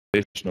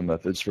observational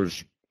methods for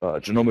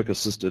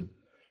genomic-assisted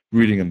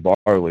breeding in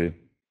barley.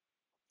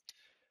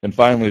 And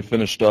finally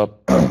finished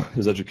up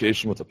his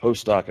education with a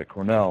postdoc at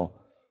Cornell,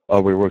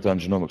 where he worked on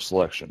genomic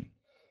selection.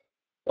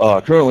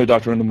 Currently,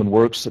 Dr. Endelman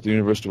works at the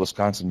University of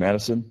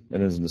Wisconsin-Madison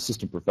and is an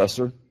assistant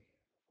professor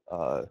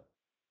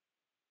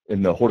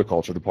in the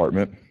horticulture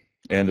department,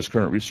 and his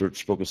current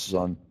research focuses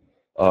on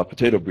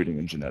potato breeding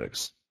and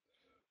genetics.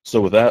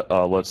 So with that,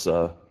 I'll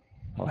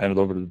hand it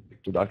over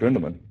to Dr.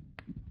 Endelman.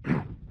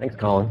 Thanks,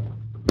 Colin.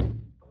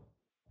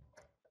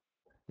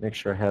 Make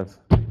sure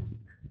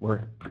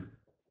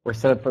we're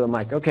set up for the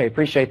mic. Okay,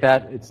 appreciate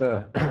that. It's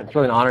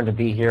really an honor to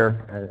be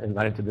here,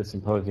 invited to this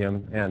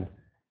symposium. And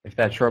if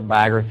that short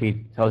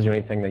biography tells you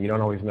anything, that you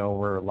don't always know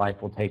where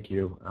life will take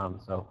you.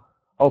 So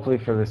hopefully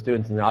for the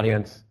students in the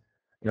audience,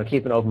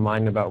 keep an open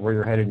mind about where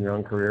you're headed in your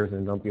own careers,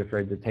 and don't be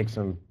afraid to take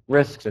some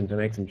risks and to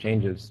make some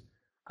changes.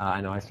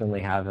 I know I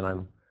certainly have, and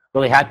I'm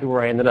really happy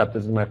where I ended up.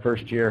 This is my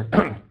first year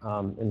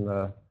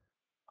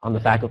on the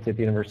faculty at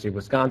the University of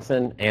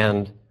Wisconsin,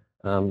 and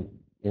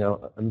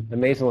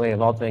amazingly,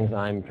 of all things,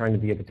 I'm trying to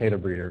be a potato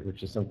breeder,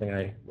 which is something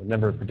I would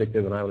never have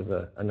predicted when I was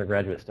an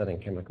undergraduate studying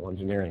chemical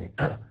engineering.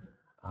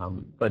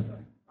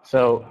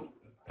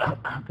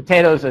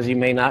 Potatoes, as you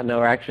may not know,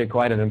 are actually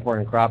quite an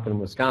important crop in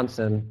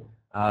Wisconsin.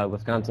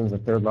 Wisconsin's the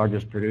third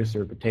largest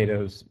producer of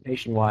potatoes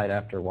nationwide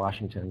after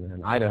Washington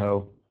and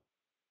Idaho.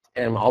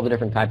 And all the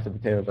different types of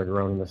potatoes are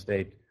grown in the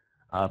state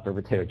for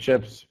potato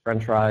chips,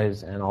 French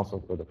fries, and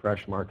also for the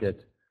fresh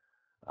market.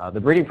 The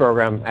breeding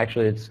program,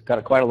 actually, it's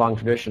got quite a long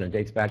tradition. It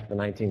dates back to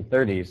the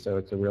 1930s, so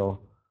it's a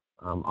real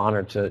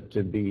honor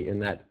to be in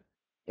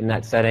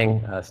that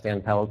setting.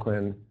 Stan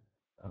Peliquin,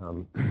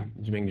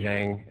 Jiming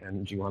Zhang,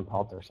 and Jiwan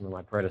Palter are some of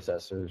my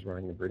predecessors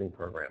running the breeding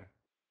program.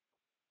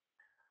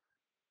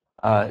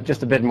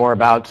 Just a bit more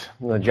about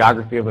the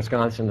geography of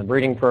Wisconsin, the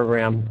breeding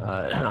program.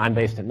 I'm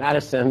based in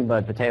Madison,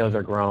 but potatoes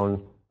are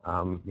grown,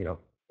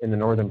 in the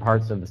northern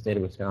parts of the state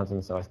of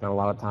Wisconsin. So I spent a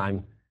lot of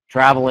time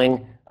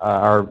traveling.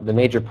 The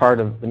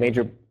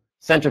major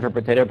center for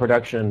potato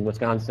production in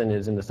Wisconsin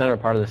is in the center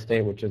part of the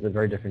state, which is a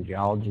very different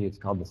geology. It's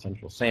called the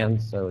Central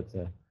Sands, so it's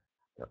a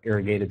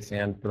irrigated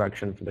sand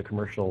production for the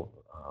commercial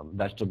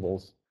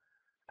vegetables.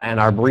 And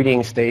our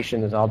breeding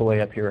station is all the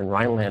way up here in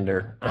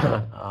Rhinelander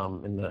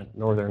in the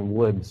northern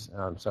woods.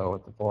 So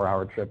it's a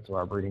 4-hour trip to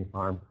our breeding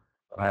farm.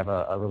 I have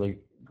a really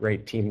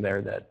great team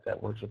there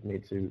that works with me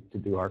to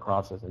do our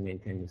process and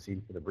maintain the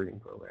seed for the breeding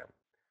program.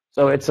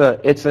 So it's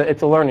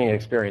a learning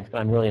experience, but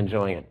I'm really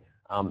enjoying it.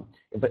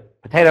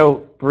 But potato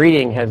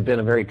breeding has been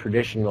a very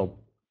traditional,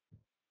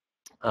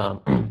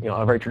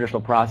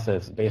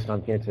 process based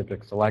on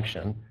phenotypic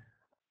selection.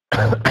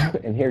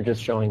 And here,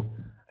 just showing,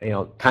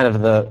 kind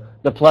of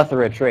the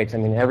plethora of traits. I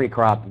mean, every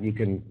crop you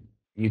can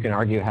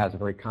argue has a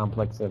very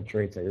complex set of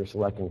traits that you're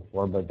selecting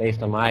for. But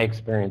based on my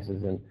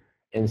experiences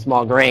in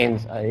small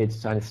grains,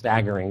 it's kind of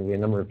staggering the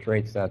number of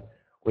traits that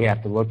we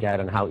have to look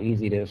at and how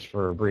easy it is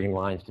for breeding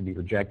lines to be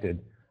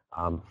rejected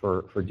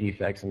for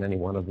defects in any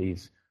one of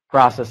these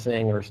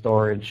processing or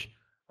storage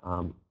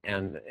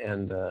and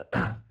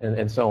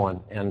so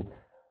on. And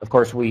of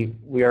course,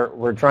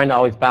 we're trying to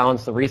always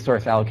balance the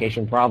resource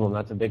allocation problem.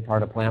 That's a big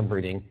part of plant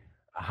breeding.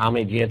 How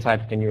many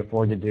genotypes can you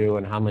afford to do,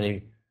 and how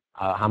many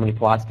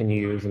plots can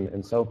you use,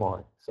 and so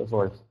on, so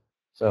forth.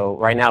 So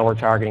right now we're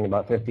targeting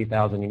about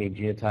 50,000 unique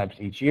genotypes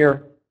each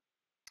year,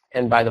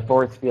 and by the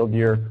fourth field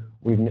year,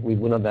 we've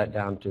winnowed that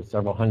down to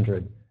several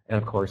hundred. And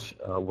of course,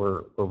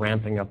 we're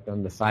ramping up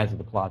the size of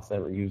the plots that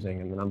we're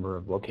using and the number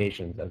of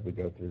locations as we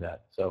go through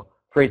that. So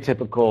pretty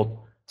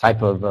typical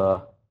type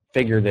of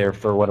figure there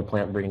for what a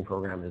plant breeding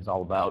program is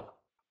all about.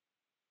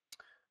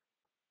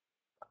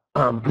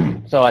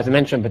 So as I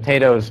mentioned,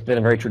 potatoes have been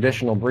a very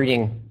traditional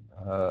breeding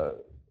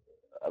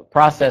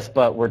process,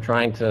 but we're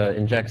trying to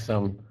inject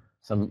some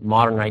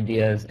modern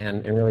ideas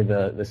and really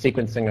the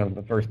sequencing of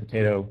the first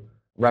potato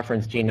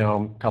reference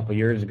genome a couple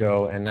years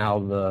ago, and now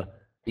the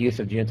use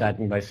of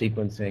genotyping by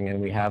sequencing, and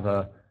we have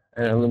an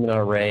Illumina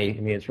array. I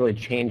mean, it's really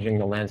changing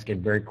the landscape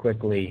very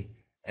quickly,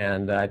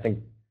 and I think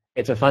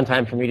it's a fun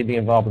time for me to be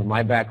involved with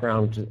my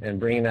background and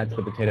bringing that to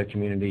the potato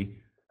community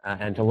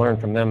and to learn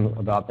from them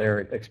about their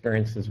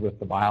experiences with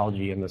the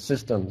biology and the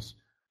systems.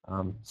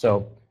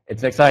 So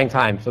it's an exciting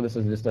time. So this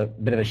is just a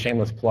bit of a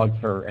shameless plug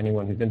for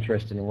anyone who's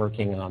interested in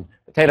working on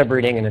potato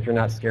breeding, and if you're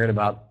not scared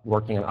about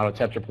working on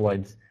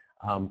autotetraploids,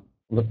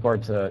 look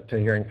forward to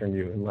hearing from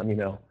you, and let me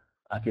know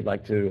if you'd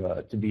like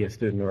to be a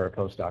student or a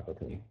postdoc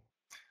with me.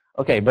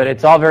 Okay, but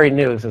it's all very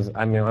new.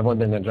 I've only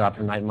been in the job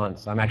for 9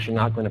 months, so I'm actually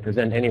not going to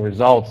present any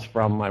results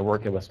from my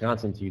work at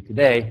Wisconsin to you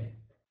today.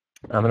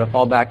 I'm going to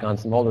fall back on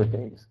some older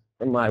things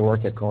from my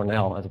work at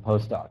Cornell as a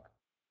postdoc.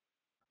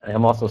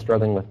 I'm also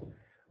struggling with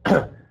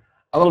a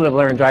little bit of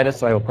laryngitis,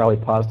 so I will probably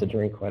pause to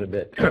drink quite a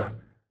bit.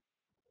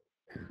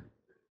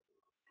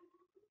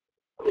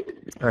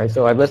 All right,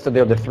 so I've listed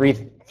the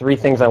three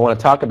things I want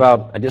to talk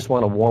about. I just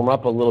want to warm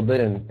up a little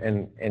bit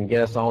and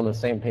get us all on the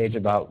same page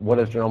about what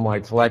is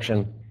genome-wide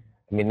selection.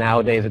 I mean,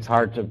 nowadays it's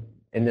hard to,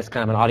 in this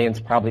kind of an audience,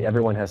 probably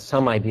everyone has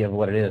some idea of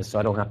what it is, so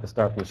I don't have to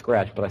start from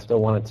scratch, but I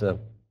still wanted to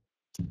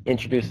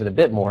introduce it a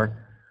bit more.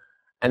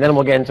 And then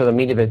we'll get into the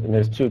meat of it, and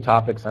there's two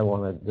topics I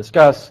want to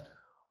discuss.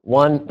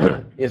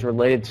 One is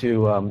related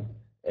to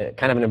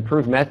kind of an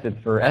improved method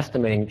for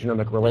estimating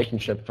genomic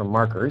relationships from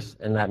markers,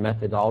 and that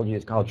methodology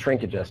is called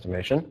shrinkage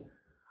estimation.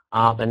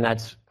 And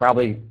that's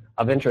probably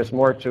of interest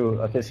more to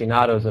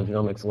aficionados of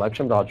genomic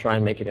selection, but I'll try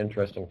and make it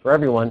interesting for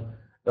everyone.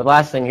 The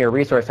last thing here,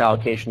 resource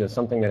allocation, is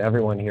something that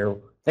everyone here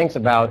thinks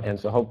about, and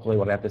so hopefully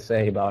what I have to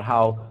say about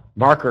how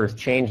markers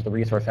change the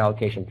resource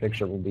allocation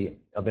picture will be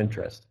of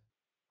interest.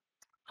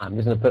 I'm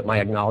just going to put my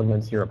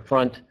acknowledgments here up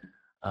front.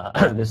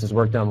 This is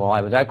work done while I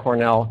was at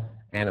Cornell,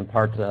 and in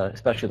part,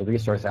 especially the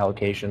resource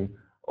allocation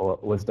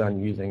was done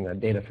using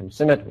data from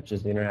CIMMYT, which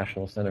is the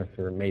International Center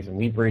for Maize and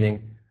Wheat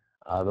Breeding.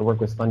 The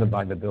work was funded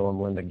by the Bill and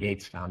Melinda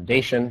Gates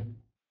Foundation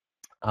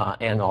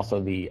and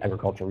also the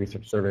Agricultural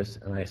Research Service.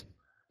 And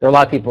there are a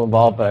lot of people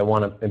involved, but I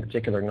want to in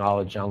particular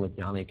acknowledge John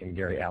Yannick and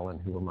Gary Allen,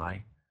 who were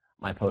my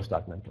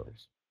postdoc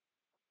mentors.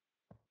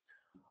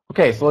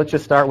 Okay, so let's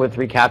just start with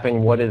recapping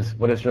what is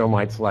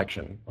genome-wide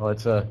selection. Well,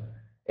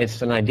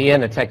 it's an idea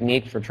and a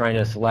technique for trying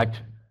to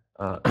select,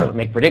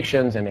 make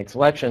predictions and make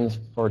selections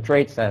for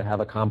traits that have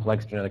a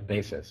complex genetic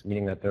basis,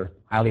 meaning that they're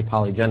highly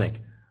polygenic,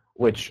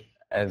 which,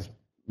 as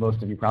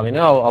most of you probably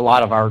know, a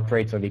lot of our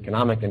traits of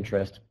economic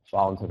interest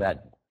fall into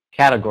that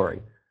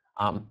category.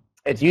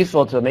 It's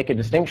useful to make a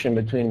distinction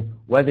between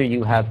whether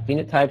you have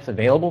phenotypes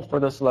available for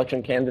the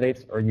selection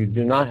candidates or you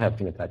do not have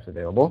phenotypes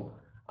available.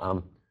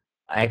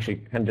 I actually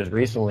kind of just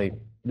recently,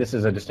 this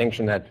is a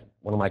distinction that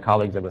one of my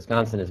colleagues at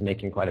Wisconsin is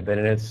making quite a bit,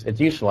 and it's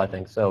useful, I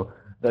think. So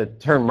the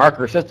term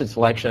marker-assisted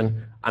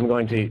selection, I'm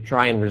going to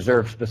try and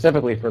reserve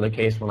specifically for the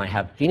case when I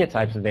have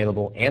phenotypes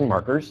available and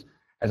markers,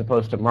 as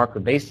opposed to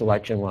marker-based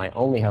selection when I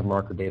only have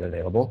marker data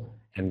available,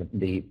 and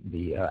the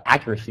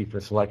accuracy for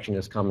selection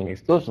is coming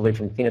exclusively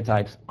from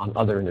phenotypes on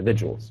other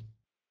individuals.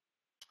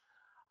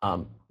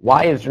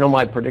 Why is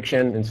genome-wide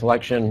prediction and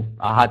selection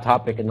a hot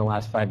topic in the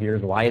last 5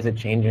 years? Why is it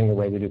changing the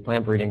way we do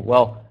plant breeding?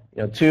 Well,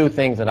 two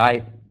things that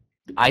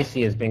I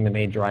see as being the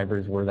main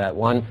drivers were that,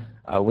 one,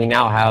 we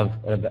now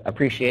have an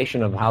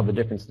appreciation of how the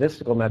different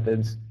statistical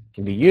methods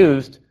can be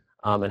used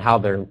and how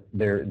they're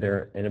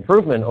an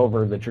improvement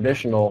over the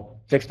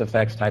traditional fixed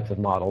effects types of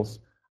models.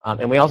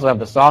 And we also have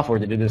the software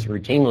to do this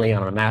routinely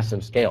on a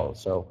massive scale,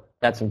 so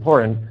that's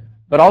important.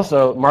 But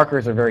also,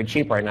 markers are very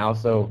cheap right now,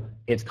 so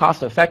it's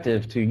cost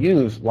effective to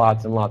use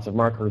lots and lots of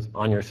markers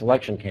on your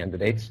selection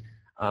candidates.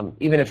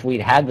 Even if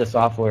we'd had the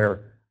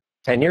software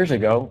 10 years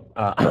ago,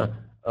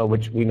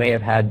 which we may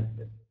have had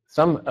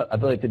some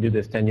ability to do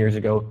this 10 years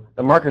ago,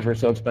 the markers were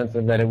so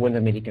expensive that it wouldn't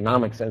have made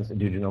economic sense to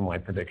do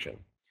genome-wide prediction.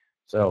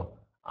 So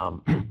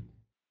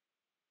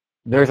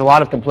there's a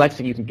lot of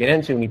complexity you can get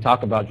into when you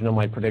talk about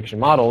genome-wide prediction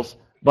models,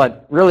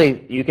 but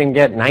really you can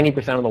get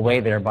 90% of the way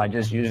there by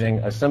just using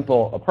a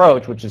simple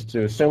approach, which is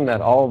to assume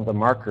that all of the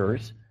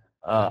markers,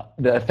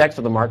 the effects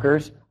of the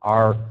markers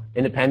are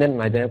independent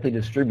and identically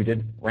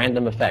distributed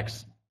random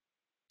effects.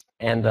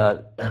 And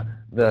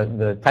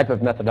the type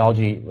of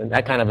methodology,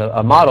 that kind of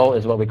a model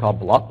is what we call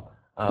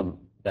BLUP.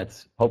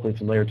 That's hopefully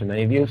familiar to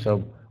many of you.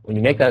 So when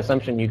you make that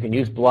assumption, you can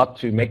use BLUP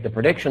to make the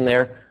prediction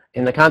there.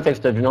 In the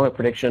context of genomic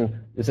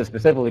prediction, this is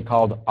specifically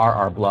called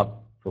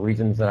RR-BLUP for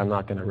reasons that I'm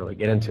not going to really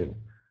get into.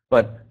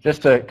 But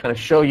just to kind of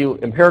show you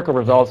empirical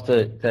results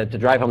to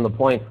drive home the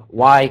point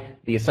why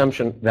the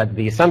assumption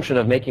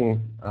of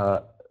making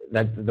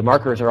that the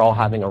markers are all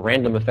having a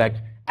random effect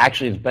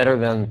actually is better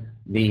than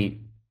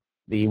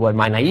what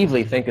I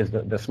naively think is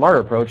the smarter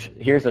approach.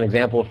 Here's an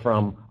example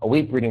from a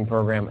wheat breeding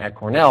program at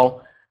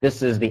Cornell.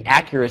 This is the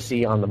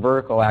accuracy on the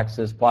vertical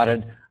axis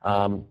plotted,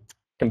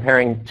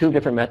 comparing two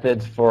different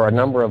methods for a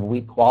number of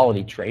wheat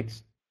quality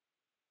traits.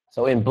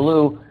 So in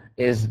blue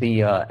is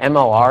the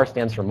MLR,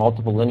 stands for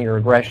multiple linear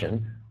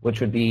regression,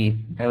 which would be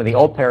kind of the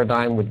old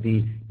paradigm would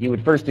be you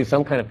would first do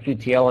some kind of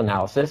QTL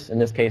analysis. In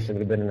this case, it would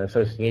have been an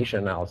association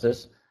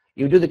analysis.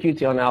 You would do the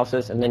QTL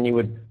analysis, and then you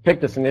would pick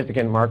the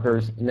significant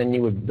markers, and then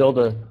you would build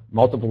a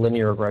multiple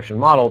linear regression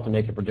model to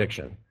make a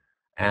prediction.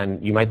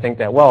 And you might think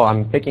that, well,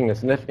 I'm picking the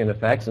significant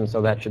effects, and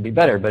so that should be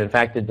better. But in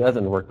fact, it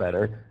doesn't work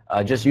better.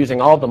 Just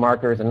using all of the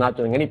markers and not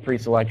doing any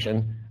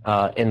pre-selection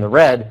in the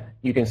red,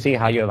 you can see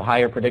how you have a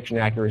higher prediction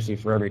accuracy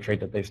for every trait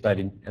that they've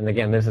studied. And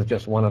again, this is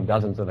just one of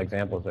dozens of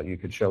examples that you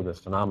could show this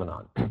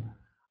phenomenon.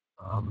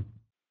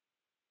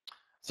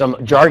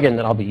 Some jargon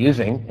that I'll be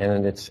using,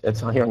 and it's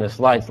here on this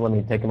slide, so let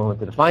me take a moment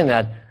to define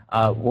that.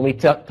 When we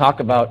talk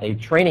about a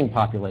training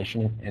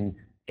population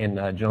in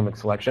genomic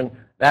selection,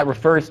 that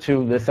refers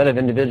to the set of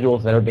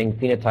individuals that are being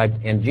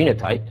phenotyped and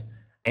genotyped,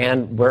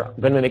 and we're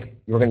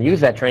going to use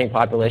that training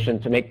population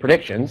to make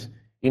predictions.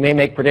 You may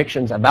make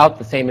predictions about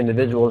the same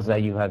individuals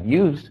that you have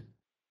used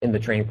in the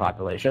training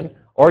population,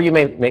 or you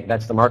may make,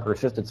 that's the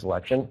marker-assisted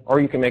selection, or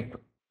you can make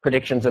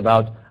predictions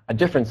about a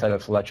different set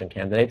of selection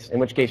candidates, in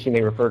which case you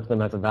may refer to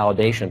them as a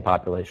validation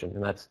population,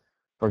 and that's,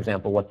 for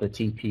example, what the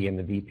TP and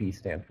the VP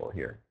stand for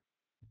here.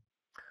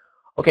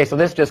 Okay, so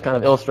this just kind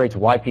of illustrates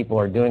why people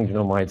are doing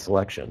genome-wide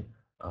selection.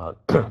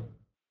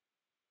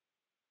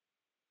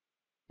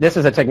 This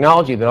is a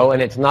technology, though,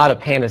 and it's not a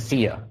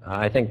panacea.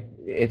 I think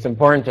it's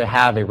important to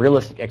have a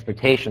realistic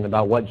expectation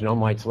about what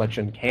genome-wide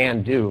selection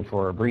can do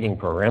for a breeding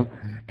program.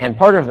 And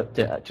part of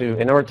it,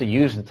 in order to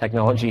use the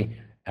technology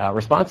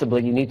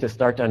responsibly, you need to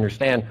start to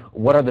understand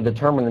what are the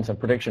determinants of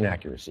prediction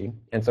accuracy.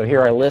 And so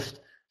here I list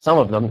some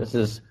of them. This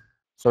is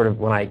sort of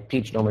when I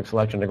teach genomic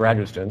selection to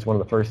graduate students, one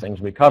of the first things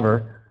we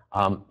cover.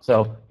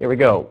 So here we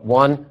go.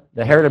 One,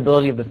 the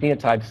heritability of the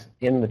phenotypes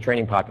in the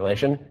training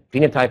population.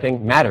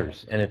 Phenotyping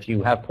matters, and if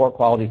you have poor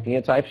quality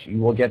phenotypes, you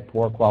will get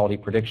poor quality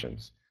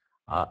predictions.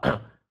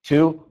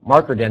 Two,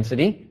 marker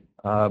density.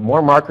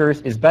 More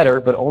markers is better,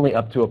 but only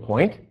up to a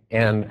point,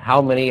 and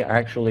how many are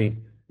actually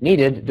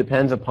needed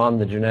depends upon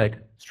the genetic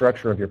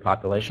structure of your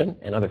population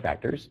and other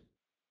factors.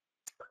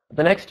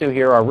 The next two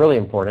here are really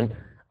important.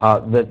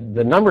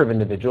 The number of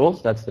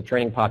individuals, that's the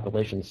training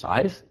population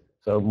size.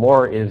 So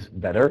more is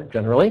better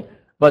generally.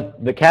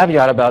 But the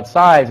caveat about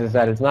size is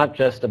that it's not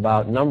just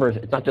about numbers,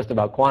 it's not just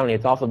about quantity,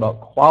 it's also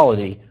about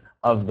quality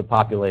of the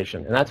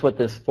population. And that's what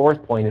this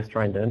fourth point is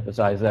trying to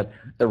emphasize, that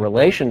the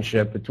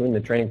relationship between the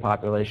training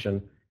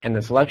population and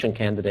the selection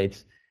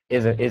candidates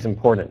is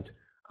important.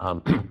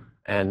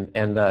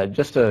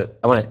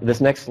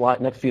 This next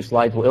few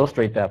slides will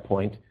illustrate that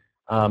point.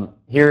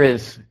 Here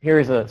is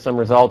some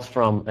results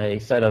from a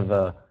set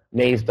of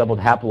maize doubled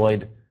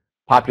haploid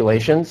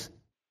populations.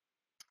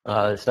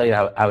 A study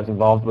I was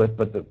involved with,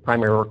 but the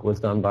primary work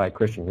was done by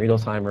Christian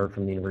Riedelsheimer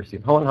from the University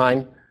of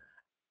Hohenheim.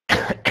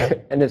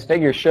 And this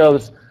figure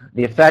shows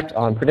the effect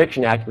on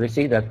prediction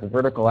accuracy, that's the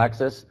vertical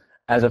axis,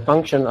 as a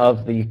function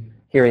of the,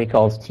 here he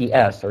calls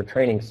TS, or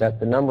training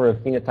set, the number of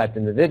phenotyped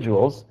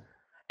individuals.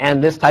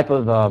 And this type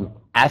of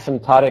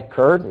asymptotic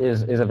curve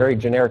is a very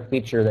generic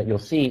feature that you'll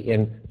see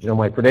in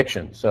genome-wide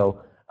prediction.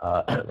 So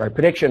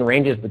prediction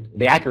ranges,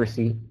 the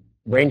accuracy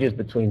ranges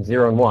between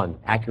 0 and 1.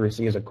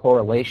 Accuracy is a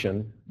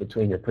correlation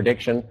between your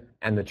prediction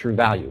and the true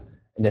value.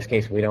 In this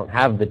case, we don't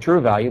have the true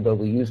value, but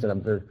we used an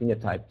observed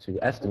phenotype to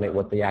estimate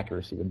what the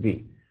accuracy would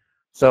be.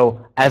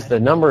 So as the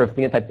number of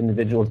phenotyped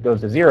individuals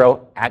goes to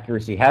 0,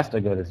 accuracy has to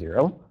go to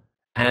 0.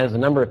 And as the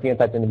number of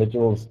phenotyped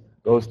individuals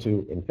goes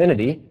to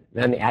infinity,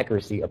 then the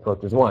accuracy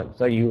approaches 1.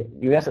 So you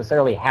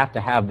necessarily have to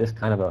have this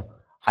kind of a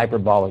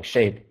hyperbolic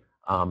shape,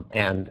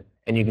 and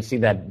you can see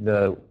that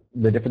the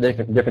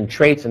different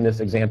traits in this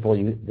example,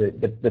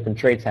 the different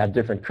traits have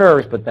different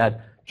curves, but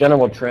that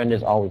general trend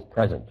is always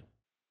present.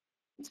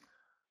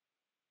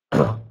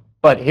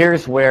 But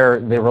here's where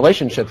the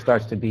relationship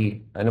starts to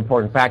be an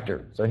important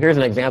factor. So here's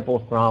an example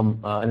from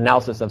an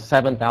analysis of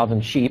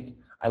 7,000 sheep.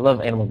 I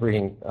love animal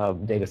breeding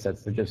data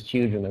sets. They're just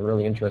huge and they're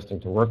really interesting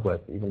to work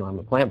with, even though I'm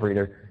a plant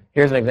breeder.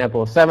 Here's an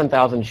example of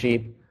 7,000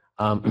 sheep.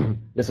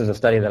 This is a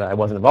study that I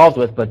wasn't involved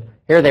with, but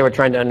here they were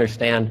trying to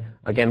understand,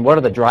 again, what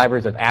are the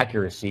drivers of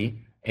accuracy.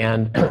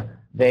 And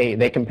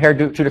they compared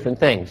two different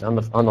things. On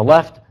the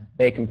left,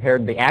 they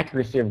compared the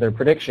accuracy of their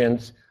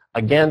predictions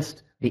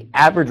against the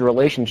average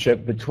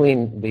relationship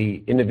between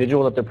the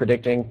individual that they're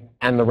predicting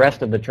and the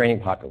rest of the training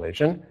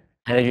population.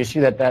 And as you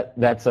see,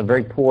 that's a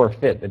very poor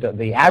fit.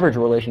 The average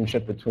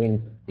relationship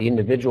between the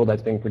individual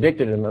that's being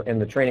predicted in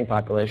the training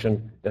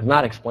population does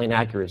not explain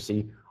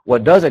accuracy.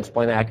 What does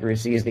explain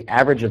accuracy is the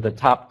average of the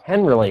top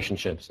 10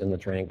 relationships in the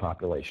training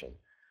population.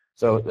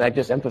 So that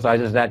just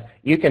emphasizes that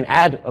you can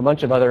add a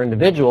bunch of other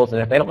individuals,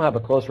 and if they don't have a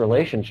close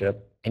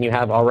relationship, and you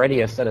have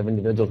already a set of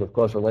individuals with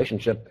close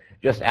relationship,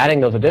 just adding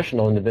those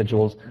additional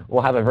individuals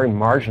will have a very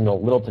marginal,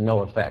 little to no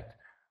effect.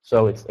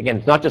 So it's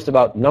not just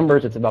about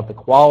numbers, it's about the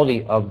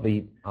quality of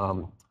the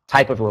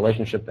type of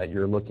relationship that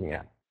you're looking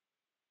at.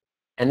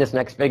 And this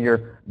next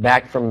figure,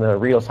 back from the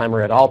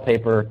Riedelsheimer et al.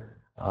 Paper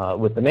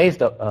with the maize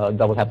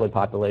double haploid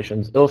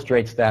populations,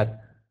 illustrates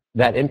that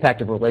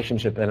impact of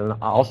relationship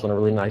also in a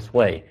really nice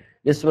way.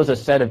 This was a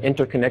set of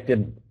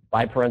interconnected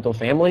biparental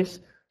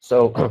families.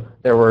 So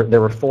there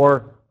were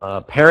 4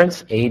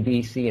 parents, A,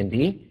 B, C, and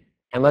D.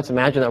 And let's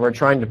imagine that we're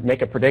trying to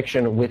make a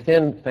prediction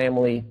within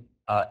family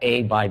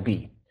A by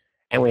B.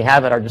 And we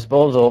have at our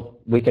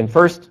disposal, we can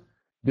first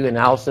do the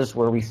analysis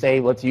where we say,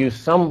 let's use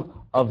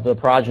some of the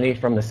progeny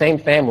from the same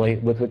family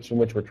in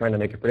which we're trying to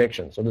make a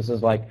prediction. So this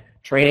is like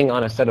training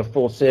on a set of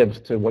full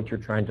sieves to what you're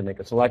trying to make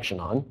a selection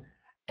on.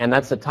 And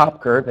that's the top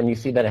curve, and you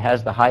see that it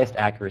has the highest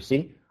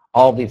accuracy.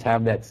 All of these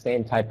have that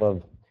same type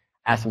of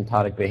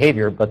asymptotic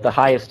behavior, but the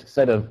highest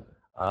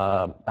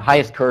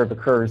curve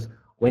occurs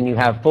when you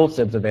have full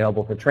sieves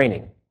available for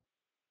training.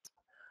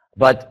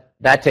 But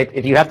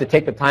if you have to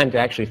take the time to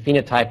actually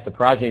phenotype the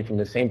progeny from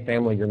the same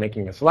family you're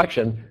making a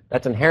selection,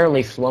 that's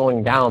inherently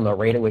slowing down the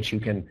rate at which you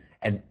can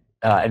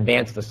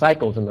advance the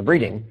cycles in the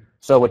breeding.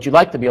 So what you'd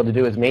like to be able to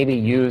do is maybe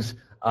use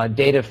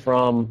data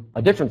from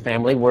a different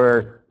family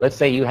where, let's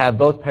say you have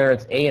both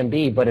parents A and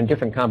B, but in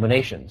different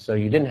combinations. So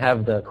you didn't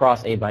have the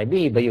cross A by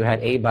B, but you had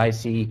A by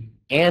C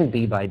and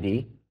B by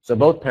D. So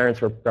both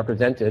parents were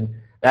represented.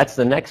 That's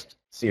the next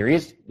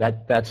series.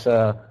 That's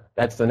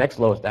the next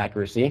lowest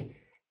accuracy.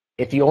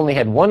 If you only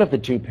had one of the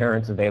 2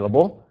 parents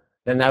available,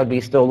 then that would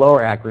be still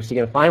lower accuracy.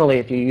 And finally,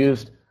 if you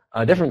used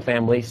a different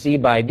family, C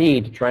by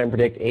D, to try and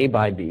predict A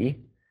by B,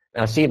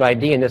 Now, C by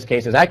D in this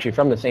case is actually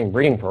from the same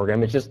breeding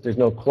program. It's just there's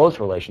no close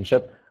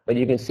relationship, but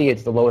you can see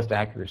it's the lowest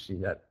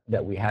accuracy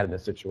that we had in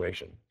this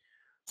situation.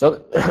 So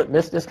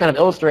this kind of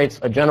illustrates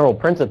a general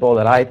principle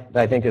that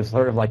I think is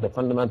sort of like the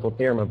fundamental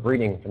theorem of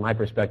breeding from my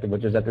perspective,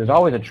 which is that there's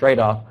always a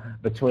trade-off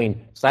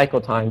between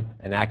cycle time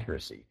and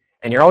accuracy.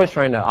 And you're always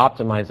trying to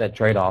optimize that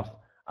trade-off,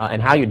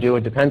 and how you do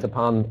it depends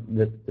upon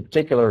the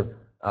particular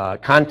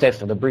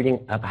context of the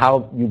breeding, of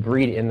how you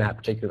breed in that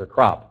particular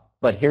crop.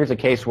 But here's a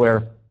case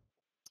where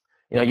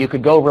you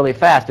could go really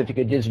fast if you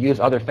could just use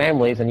other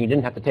families and you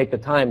didn't have to take the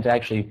time to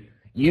actually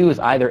use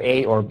either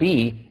A or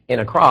B in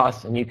a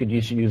cross, and you could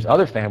just use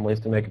other families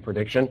to make a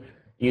prediction.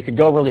 You could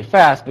go really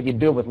fast, but you'd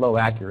do it with low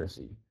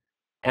accuracy.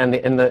 And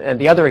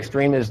the other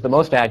extreme is the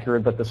most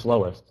accurate but the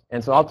slowest.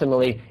 And so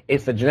ultimately,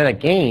 it's the genetic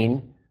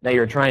gain that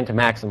you're trying to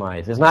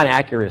maximize. It's not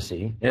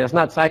accuracy, and it's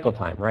not cycle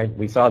time, right?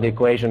 We saw the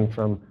equation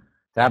from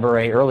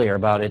Tabaret earlier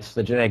about it's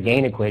the genetic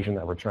gain equation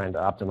that we're trying to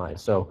optimize.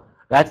 So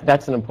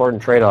that's an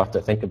important trade-off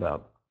to think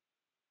about.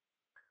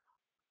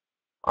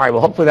 All right,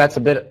 well, hopefully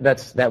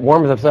that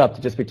warms us up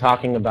to just be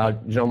talking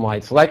about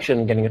genome-wide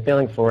selection, getting a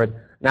feeling for it.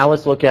 Now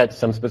let's look at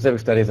some specific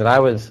studies that I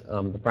was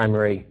the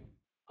primary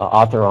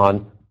author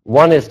on.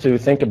 One is to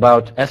think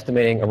about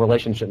estimating a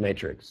relationship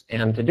matrix.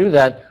 And to do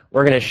that,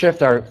 we're going to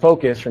shift our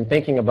focus from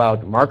thinking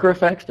about marker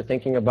effects to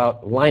thinking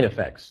about line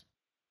effects.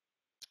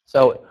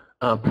 So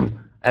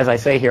as I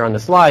say here on the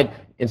slide,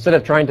 instead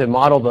of trying to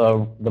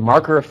model the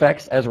marker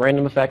effects as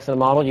random effects in a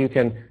model, you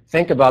can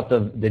think about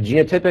the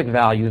genotypic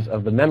values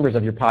of the members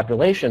of your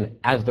population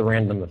as the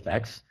random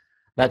effects.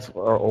 That's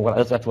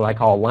what I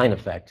call a line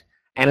effect.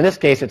 And in this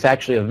case, it's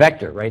actually a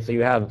vector, right? So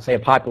you have, say, a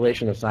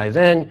population of size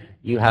n,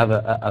 you have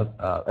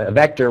a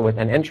vector with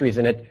n entries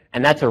in it,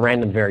 and that's a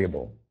random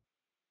variable.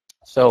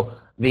 So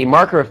the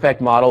marker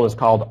effect model is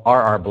called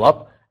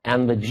RR-BLUP,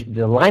 and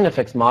the line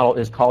effects model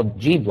is called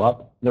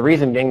G-BLUP. The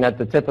reason being that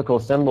the typical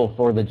symbol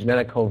for the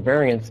genetic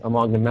covariance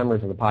among the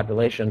members of the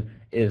population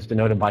is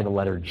denoted by the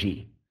letter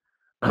G.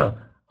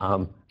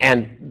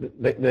 And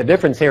the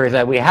difference here is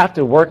that we have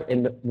to work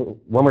when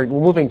we're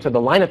moving to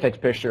the line effects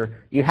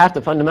picture, you have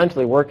to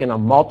fundamentally work in a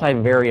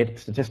multivariate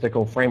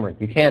statistical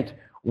framework. You can't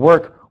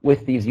work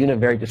with these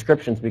univariate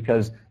descriptions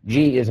because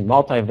G is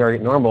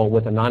multivariate normal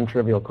with a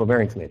non-trivial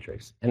covariance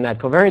matrix. And that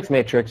covariance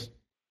matrix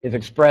is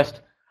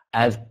expressed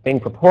as being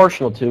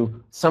proportional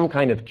to some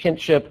kind of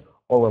kinship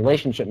or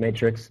relationship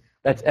matrix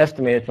that's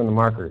estimated from the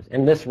markers.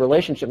 And this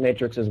relationship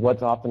matrix is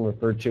what's often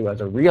referred to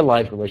as a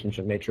realized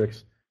relationship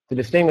matrix, to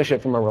distinguish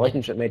it from a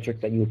relationship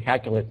matrix that you would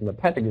calculate from the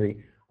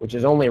pedigree, which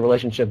is only a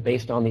relationship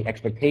based on the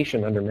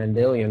expectation under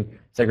Mendelian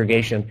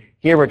segregation.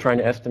 Here we're trying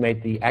to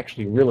estimate the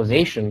actual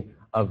realization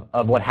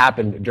of what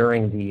happened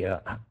during the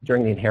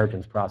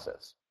inheritance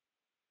process.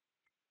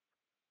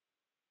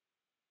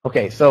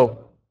 Okay,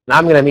 so now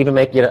I'm going to even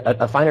make it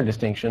a finer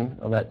distinction.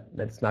 Well,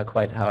 that's not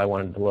quite how I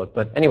wanted to look.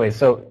 But anyway,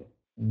 so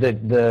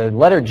the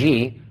letter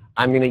G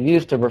I'm going to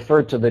use to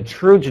refer to the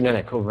true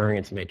genetic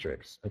covariance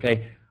matrix,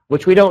 okay?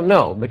 Which we don't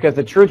know, because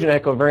the true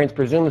genetic covariance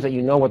presumes that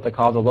you know what the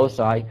causal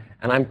loci,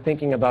 and I'm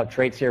thinking about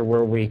traits here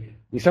where we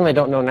certainly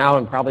don't know now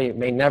and probably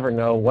may never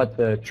know what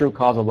the true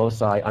causal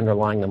loci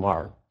underlying them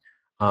are.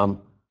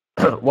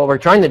 What we're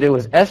trying to do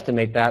is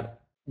estimate that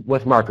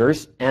with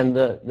markers, and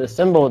the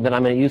symbol that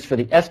I'm going to use for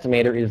the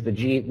estimator is the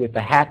G with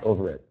the hat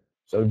over it.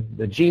 So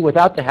the G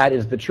without the hat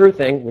is the true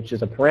thing, which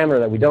is a parameter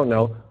that we don't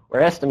know. We're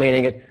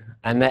estimating it,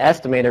 and the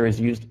estimator is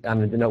used, I'm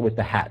going to denote with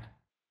the hat.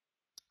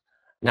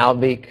 Now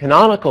the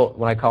canonical,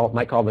 what I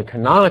might call the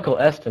canonical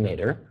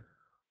estimator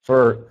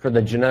for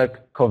the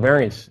genetic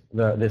covariance,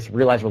 this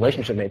realized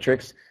relationship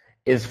matrix,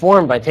 is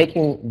formed by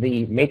taking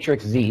the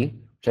matrix Z,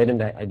 which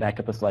I back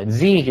up the slide.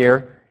 Z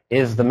here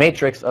is the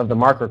matrix of the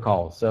marker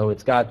calls. So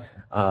it's got,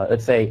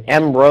 let's say,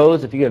 M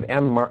rows if you have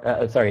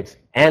it's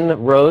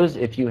N rows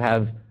if you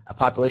have a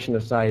population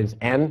of size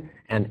N,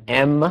 and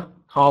M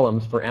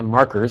columns for M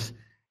markers.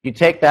 You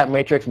take that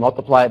matrix,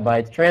 multiply it by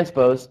its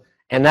transpose,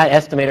 and that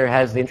estimator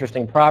has the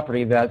interesting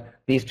property that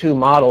these two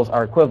models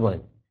are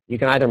equivalent. You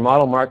can either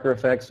model marker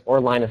effects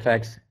or line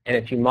effects, and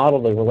if you model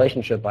the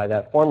relationship by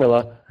that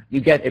formula, you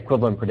get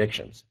equivalent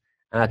predictions.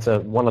 And that's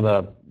one of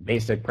the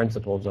basic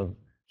principles of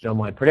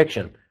genome-wide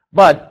prediction.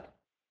 But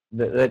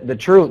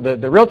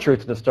the real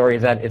truth of the story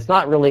is that it's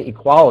not really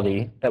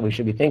equality that we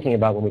should be thinking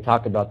about when we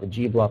talk about the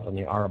G-BLUP and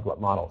the R-BLUP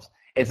models.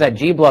 It's that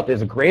G-BLUP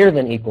is greater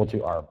than equal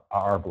to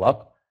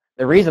R-BLUP.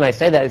 The reason I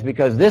say that is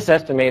because this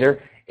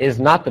estimator is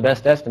not the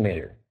best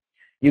estimator.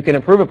 You can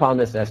improve upon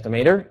this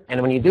estimator,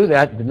 and when you do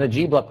that, then the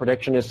G-BLUP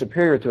prediction is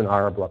superior to an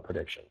R-BLUP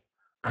prediction.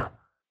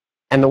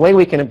 And the way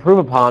we can improve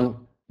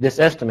upon this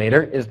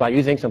estimator is by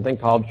using something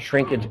called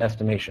shrinkage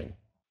estimation.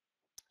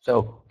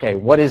 So, okay,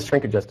 what is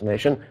shrinkage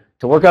estimation?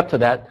 To work up to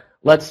that,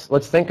 let's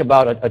think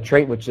about a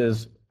trait which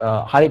is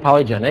highly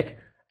polygenic,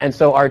 and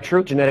so our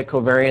true genetic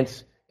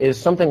covariance is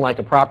something like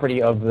a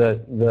property of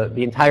the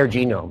entire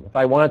genome. If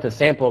I wanted to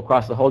sample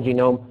across the whole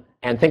genome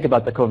and think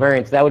about the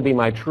covariance, that would be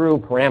my true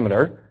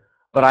parameter,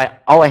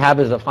 but all I have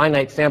is a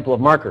finite sample of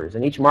markers,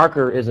 and each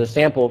marker is a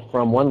sample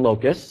from one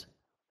locus.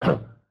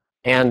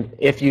 And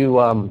if you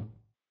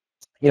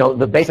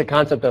the basic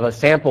concept of a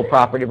sample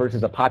property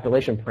versus a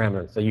population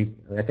parameter. So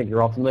I think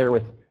you're all familiar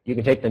with, you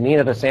can take the mean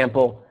of a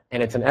sample,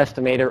 and it's an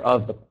estimator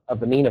of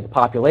the mean of the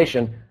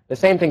population. The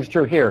same thing's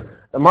true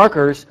here. The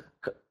markers,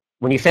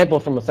 when you sample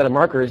from a set of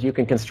markers, you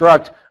can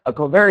construct a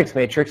covariance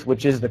matrix,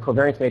 which is the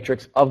covariance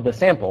matrix of the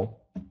sample.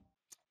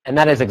 And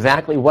that is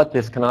exactly what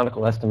this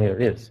canonical estimator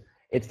is.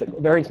 It's the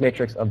covariance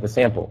matrix of the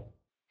sample.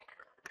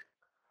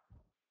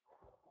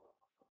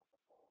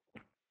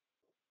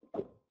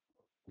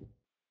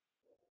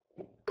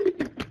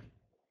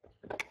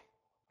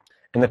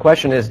 And the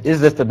question is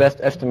this the best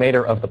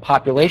estimator of the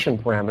population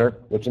parameter,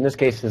 which in this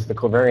case is the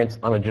covariance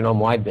on a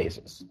genome-wide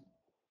basis?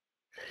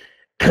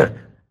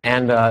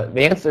 And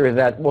the answer is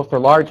that, well,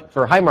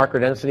 for high marker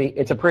density,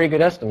 it's a pretty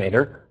good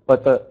estimator,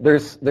 but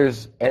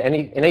there's in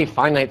any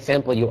finite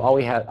sample, you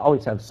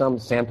always have some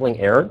sampling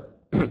error,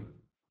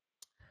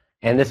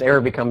 and this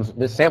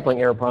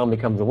sampling error problem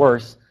becomes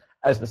worse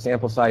as the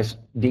sample size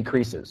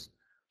decreases.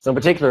 So in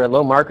particular, at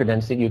low marker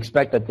density, you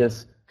expect that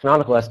this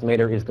canonical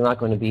estimator is not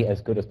going to be as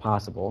good as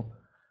possible.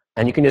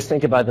 And you can just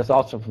think about this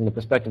also from the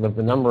perspective of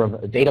the number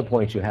of data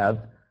points you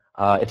have.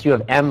 If you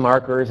have m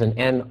markers and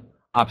n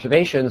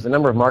observations, the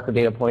number of marker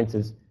data points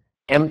is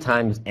m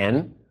times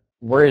n,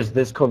 whereas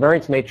this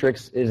covariance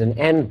matrix is an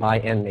n by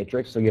n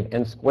matrix, so you have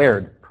n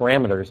squared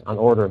parameters on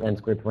order of n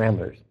squared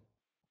parameters.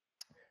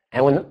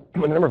 And when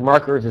the number of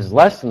markers is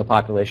less than the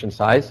population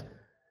size,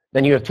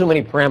 then you have too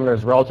many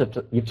parameters relative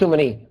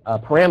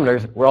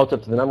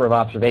to the number of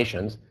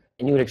observations,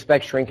 and you would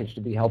expect shrinkage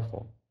to be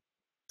helpful.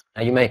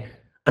 Now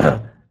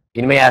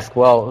you may ask,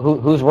 well,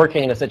 who's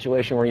working in a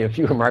situation where you have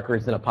fewer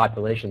markers than a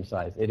population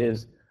size? It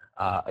is,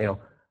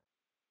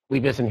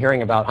 we've just been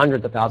hearing about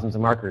hundreds of thousands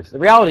of markers. The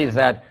reality is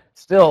that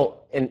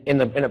still,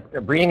 in a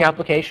breeding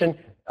application,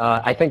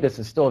 I think this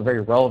is still a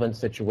very relevant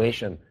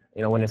situation.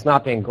 When it's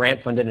not being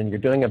grant funded and you're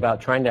doing about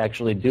trying to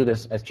actually do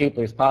this as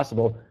cheaply as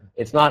possible,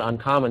 it's not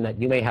uncommon that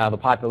you may have a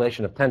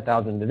population of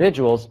 10,000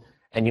 individuals,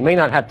 and you may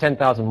not have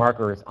 10,000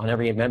 markers on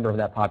every member of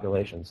that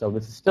population. So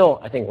this is still,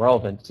 I think,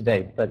 relevant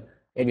today, but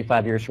maybe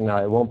 5 years from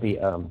now, it won't be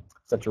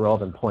such a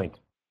relevant point.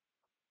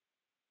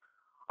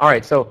 All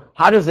right, so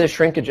how does this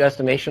shrinkage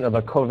estimation of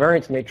a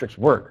covariance matrix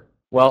work?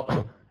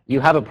 Well, you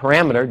have a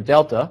parameter,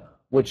 delta,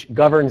 which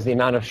governs the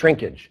amount of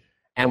shrinkage.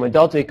 And when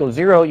delta equals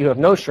 0, you have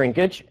no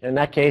shrinkage. In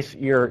that case,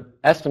 your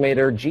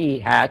estimator, G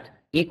hat,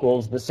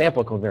 equals the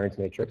sample covariance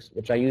matrix,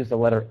 which I use the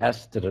letter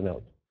S to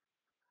denote.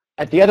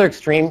 At the other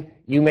extreme,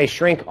 you may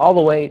shrink all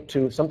the way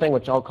to something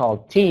which I'll call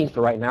T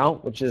for right now,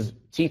 which is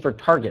T for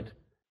target.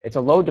 It's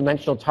a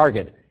low-dimensional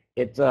target.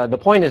 The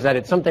point is that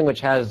it's something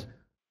which has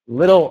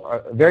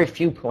very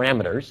few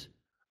parameters,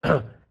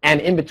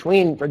 and in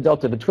between, for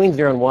delta between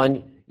 0 and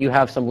 1, you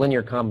have some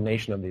linear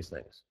combination of these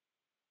things.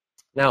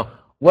 Now,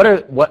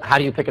 how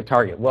do you pick a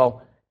target?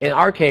 Well, in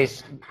our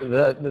case,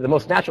 the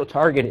most natural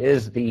target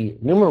is the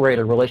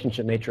numerator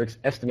relationship matrix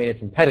estimated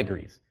from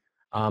pedigrees.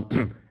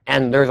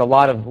 And there's a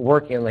lot of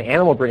work in the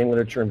animal breeding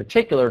literature in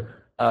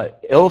particular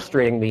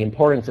illustrating the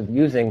importance of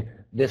using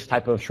this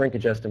type of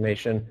shrinkage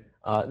estimation.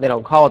 They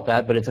don't call it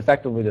that, but it's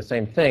effectively the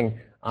same thing,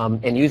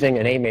 and using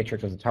an A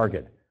matrix as a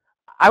target.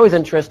 I was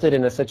interested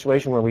in a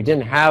situation where we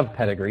didn't have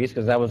pedigrees,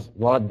 because that was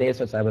a lot of data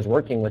sets I was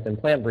working with in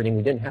plant breeding.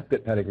 We didn't have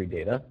good pedigree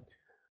data.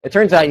 It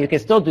turns out you can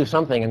still do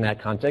something in that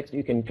context.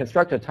 You can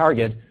construct a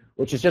target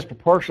which is just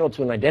proportional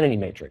to an identity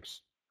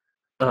matrix.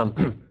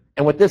 And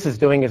what this is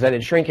doing is that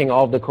it's shrinking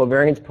all of the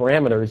covariance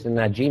parameters in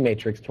that G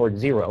matrix towards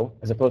 0,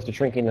 as opposed to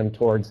shrinking them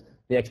towards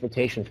the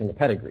expectation from the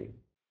pedigree.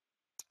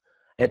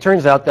 And it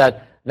turns out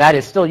that that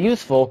is still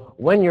useful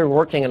when you're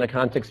working in a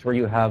context where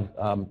you have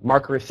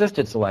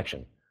marker-assisted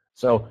selection.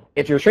 So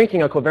if you're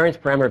shrinking a covariance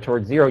parameter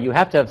towards 0, you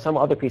have to have some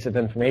other piece of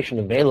information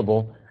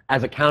available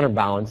as a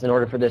counterbalance in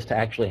order for this to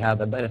actually have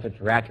a benefit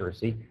for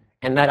accuracy.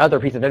 And that other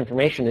piece of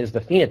information is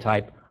the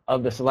phenotype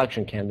of the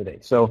selection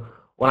candidate. So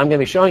what I'm going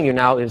to be showing you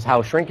now is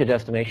how shrinkage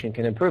estimation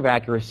can improve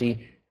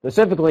accuracy,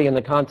 specifically in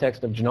the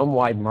context of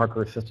genome-wide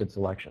marker-assisted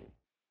selection.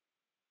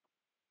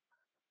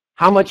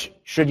 How much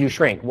should you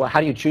shrink? Well,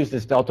 how do you choose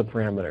this delta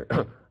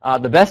parameter?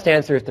 The best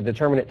answer is to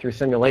determine it through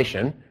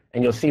simulation,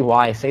 and you'll see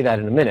why I say that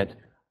in a minute.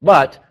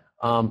 But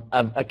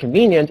a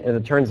convenient, and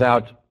it turns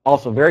out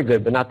also very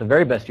good, but not the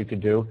very best you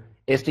could do,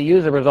 is to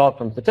use a result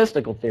from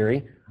statistical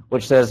theory,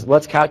 which says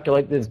let's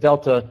calculate this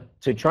delta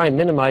to try and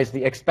minimize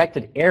the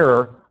expected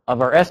error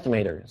of our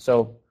estimator.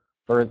 So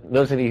for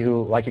those of you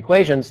who like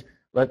equations,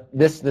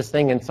 this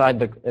thing inside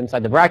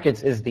the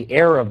brackets is the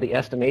error of the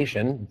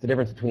estimation. It's the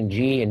difference between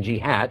G and G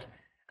hat.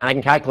 And I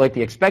can calculate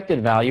the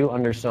expected value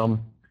under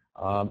some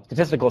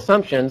statistical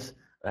assumptions.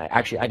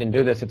 Actually, I didn't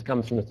do this. It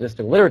comes from the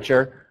statistical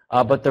literature.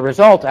 But the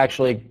result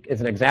actually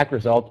is an exact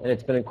result, and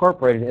it's been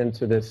incorporated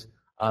into this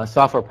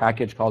software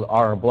package called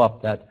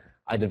R-BLUP that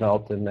I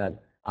developed and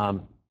that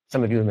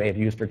some of you may have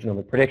used for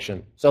genomic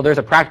prediction. So there's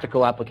a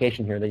practical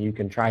application here that you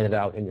can try that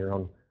out in your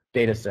own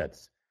data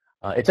sets.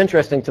 It's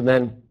interesting to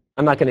then,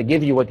 I'm not going to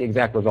give you what the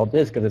exact result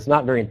is because it's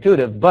not very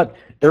intuitive, but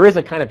there is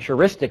a kind of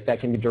heuristic that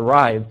can be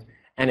derived,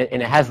 and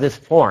it has this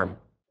form.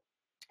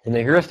 And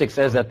the heuristic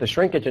says that the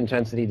shrinkage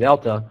intensity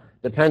delta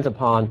depends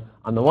upon,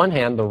 on the one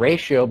hand, the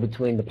ratio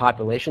between the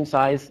population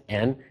size,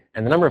 n,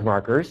 and the number of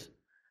markers.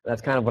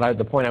 That's kind of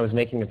the point I was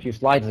making a few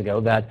slides ago,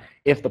 that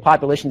if the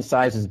population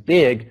size is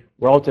big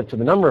relative to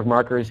the number of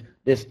markers,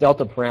 this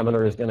delta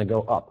parameter is going to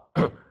go up.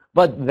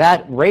 But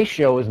that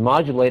ratio is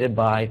modulated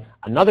by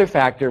another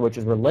factor which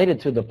is related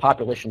to the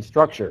population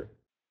structure.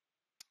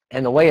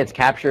 And the way it's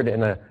captured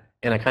in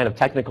a kind of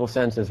technical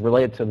sense is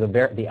related to the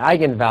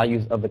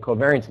eigenvalues of the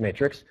covariance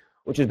matrix,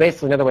 which is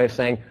basically another way of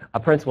saying a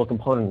principal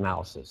component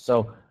analysis.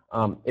 So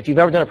if you've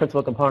ever done a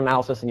principal component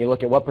analysis and you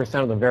look at what %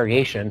 of the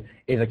variation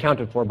is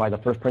accounted for by the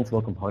first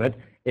principal component,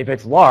 if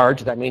it's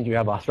large, that means you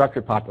have a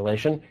structured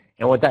population.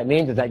 And what that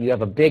means is that you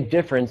have a big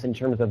difference in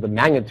terms of the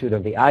magnitude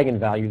of the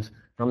eigenvalues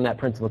from that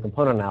principal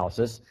component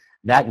analysis.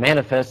 That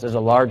manifests as a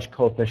large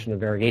coefficient of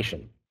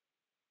variation.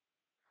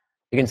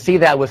 You can see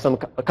that with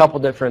a couple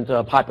different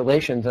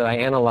populations that I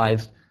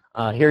analyzed.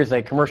 Here's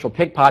a commercial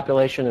pig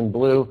population in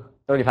blue,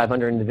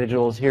 3,500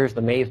 individuals. Here's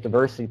the maize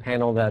diversity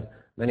panel that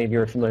many of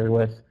you are familiar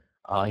with.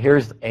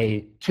 Here's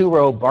a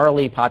 2-row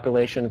barley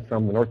population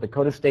from the North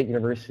Dakota State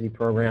University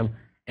program.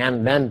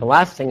 And then the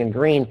last thing in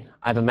green,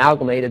 I've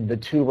amalgamated the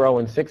 2-row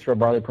and 6-row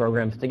barley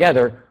programs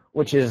together,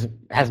 which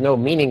has no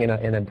meaning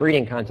in a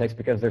breeding context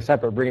because they're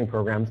separate breeding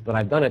programs, but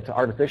I've done it to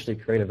artificially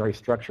create a very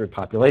structured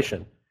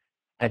population.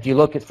 If you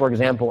look at, for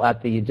example,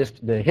 at the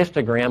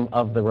histogram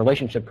of the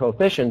relationship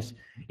coefficients,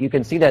 you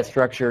can see that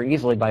structure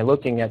easily by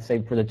looking at,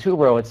 say, for the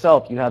 2-row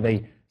itself, you have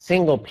a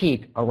single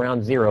peak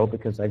around 0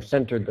 because I've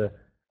centered the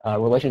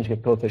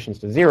relationship coefficients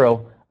to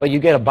 0, but you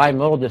get a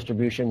bimodal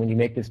distribution when you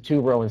make this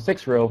 2-row and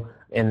 6-row,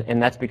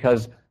 and that's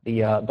because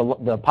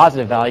the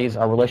positive values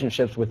are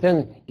relationships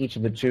within each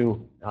of the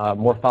two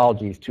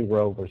morphologies,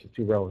 2-row versus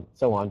 2-row, and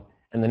so on,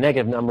 and the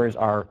negative numbers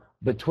are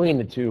between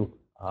the two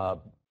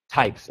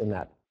types in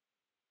that.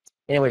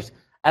 Anyways,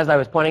 as I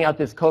was pointing out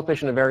this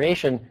coefficient of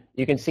variation,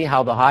 you can see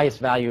how the highest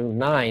value,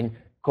 9,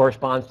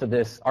 corresponds to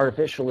this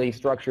artificially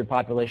structured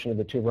population of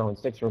the 2-row and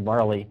 6-row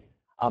barley.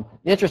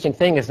 The interesting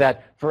thing is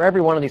that for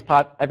every one of these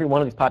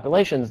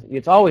populations,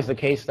 it's always the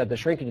case that the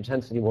shrinkage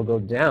intensity will go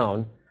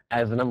down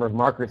as the number of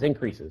markers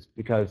increases,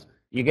 because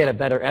you get a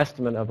better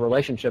estimate of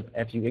relationship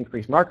if you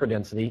increase marker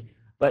density.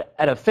 But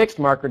at a fixed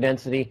marker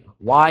density,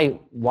 why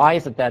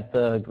is it that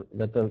the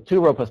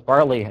 2-row plus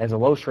barley has a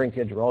low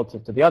shrinkage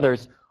relative to the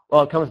others?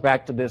 Well, it comes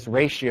back to this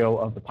ratio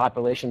of the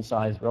population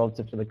size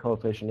relative to the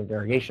coefficient of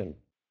variation.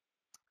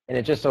 And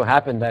it just so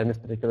happened that in this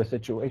particular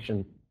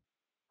situation,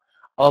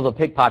 although the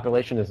pig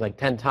population is like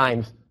 10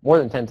 times, more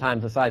than 10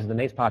 times the size of the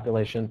maize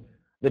population,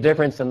 the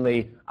difference in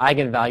the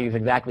eigenvalue is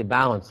exactly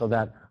balanced, so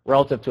that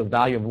relative to a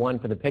value of 1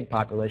 for the pig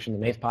population, the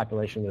maize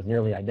population was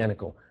nearly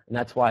identical. And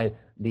that's why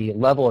the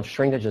level of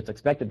shrinkage that's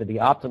expected to be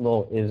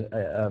optimal is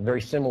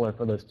very similar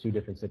for those two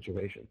different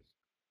situations.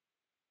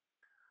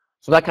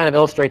 So that kind of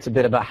illustrates a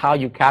bit about how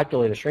you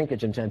calculate a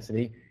shrinkage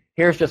intensity.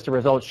 Here's just a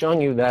result showing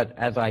you that,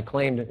 as I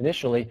claimed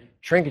initially,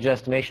 shrinkage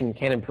estimation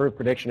can improve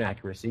prediction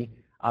accuracy.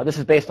 This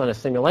is based on a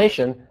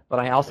simulation, but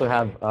I also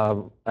have,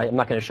 I'm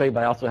not going to show you,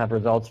 but I also have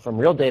results from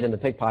real data in the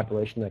pig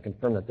population that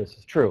confirm that this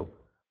is true.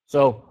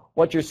 So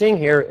what you're seeing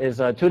here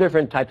is two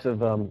different types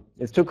of,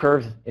 it's two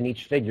curves in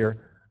each figure.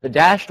 The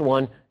dashed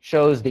one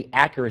shows the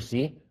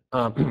accuracy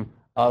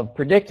of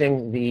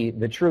predicting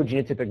the true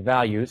genotypic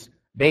values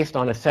based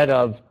on a set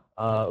of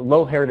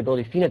low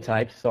heritability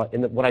phenotypes. So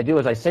what I do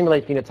is I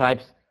simulate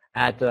phenotypes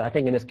at, I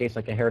think in this case,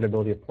 like a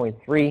heritability of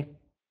 0.3.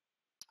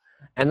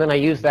 And then I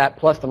use that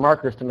plus the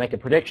markers to make a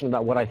prediction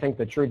about what I think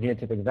the true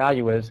genotypic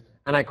value is,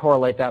 and I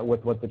correlate that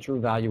with what the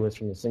true value is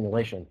from the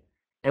simulation.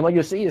 And what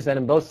you'll see is that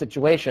in both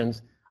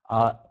situations,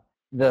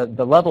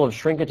 the level of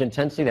shrinkage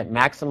intensity that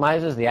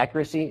maximizes the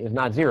accuracy is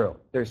not 0.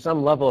 There's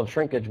some level of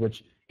shrinkage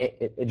which,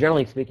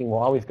 generally speaking, will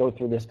always go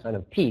through this kind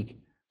of peak.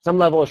 Some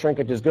level of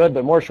shrinkage is good,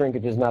 but more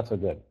shrinkage is not so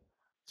good.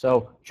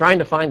 So trying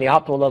to find the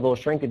optimal level of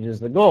shrinkage is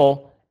the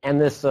goal, and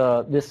this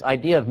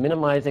idea of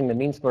minimizing the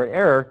mean squared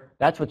error,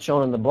 that's what's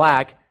shown in the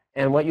black.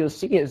 And what you'll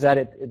see is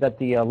that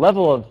the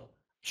level of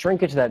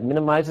shrinkage that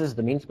minimizes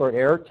the mean squared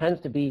error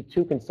tends to be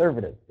too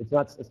conservative.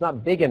 It's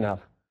not big enough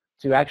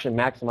to actually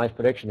maximize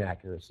prediction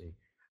accuracy.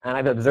 And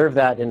I've observed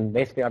that in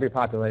basically every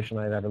population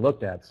I've ever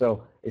looked at.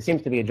 So it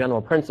seems to be a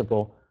general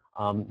principle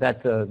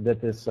that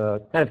this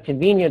kind of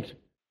convenient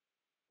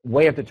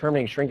way of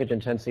determining shrinkage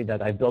intensity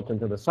that I've built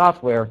into the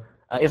software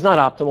is not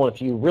optimal.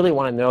 If you really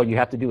want to know, you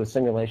have to do a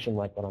simulation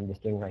like what I'm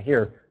just doing right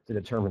here to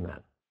determine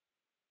that.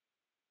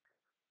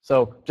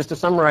 So just to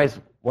summarize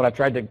what I've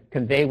tried to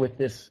convey with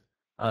this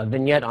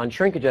vignette on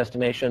shrinkage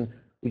estimation,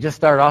 we just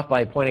started off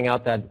by pointing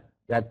out that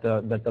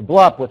the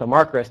BLUP with a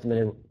marker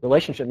estimated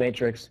relationship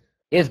matrix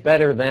is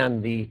better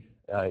than the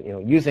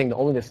using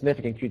only the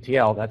significant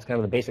QTL. That's kind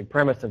of the basic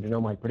premise of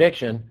genome-wide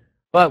prediction.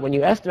 But when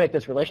you estimate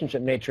this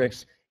relationship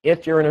matrix,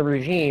 if you're in a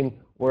regime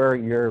where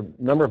your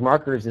number of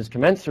markers is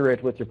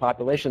commensurate with your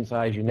population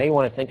size, you may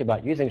want to think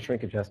about using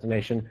shrinkage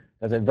estimation,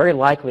 as it very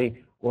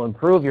likely will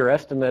improve your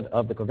estimate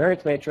of the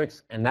covariance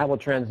matrix, and that will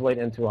translate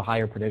into a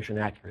higher prediction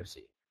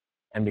accuracy.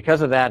 And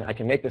because of that, I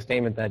can make the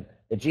statement that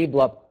the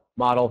GBLUP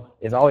model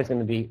is always going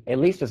to be at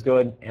least as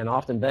good and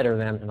often better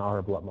than an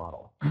R blood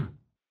model.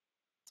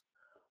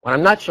 What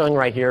I'm not showing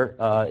right here,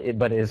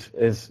 but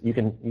is you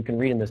can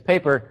read in this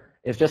paper,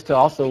 is just to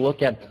also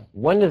look at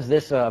when is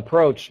this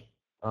approach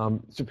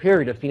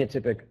superior to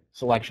phenotypic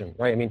selection,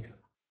 right? I mean,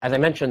 as I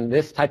mentioned,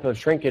 this type of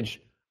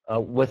shrinkage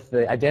with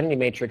the identity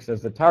matrix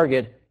as the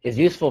target is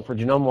useful for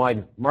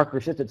genome-wide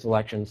marker-assisted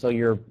selection. So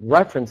your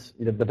reference,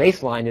 the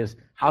baseline is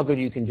how good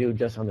you can do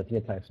just on the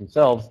phenotypes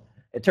themselves.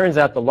 It turns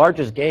out the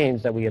largest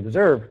gains that we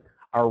observe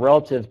are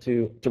relative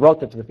to the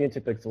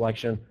phenotypic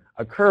selection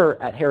occur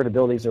at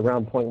heritabilities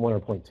around 0.1 or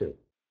 0.2,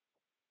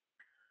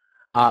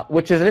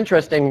 which is an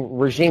interesting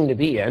regime to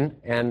be in.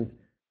 And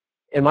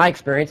in my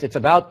experience, that's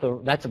about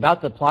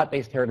the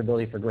plot-based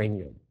heritability for grain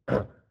yield,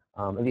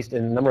 at least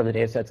in a number of the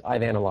data sets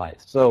I've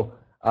analyzed. So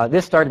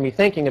this started me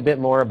thinking a bit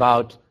more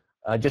about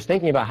just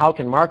thinking about how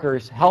can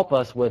markers help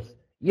us with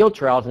yield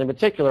trials. And in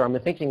particular, I'm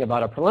thinking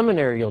about a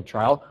preliminary yield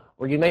trial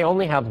where you may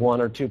only have 1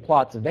 or 2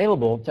 plots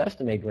available to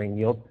estimate grain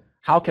yield.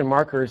 How can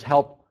markers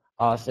help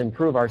us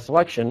improve our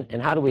selection,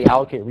 and how do we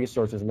allocate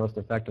resources most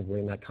effectively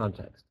in that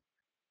context?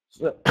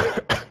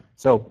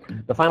 So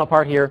the final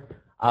part here,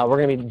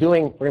 we're going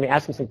to be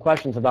asking some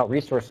questions about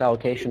resource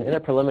allocation in a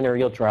preliminary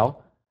yield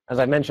trial. As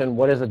I mentioned,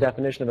 what is the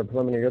definition of a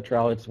preliminary yield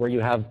trial? It's where you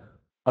have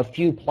a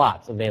few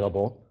plots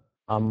available.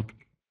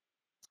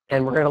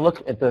 And we're going to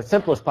look at the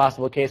simplest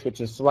possible case, which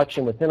is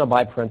selection within a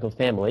biparental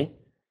family.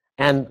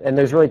 And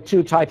there's really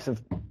two types of,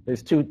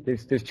 there's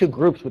two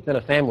groups within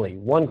a family.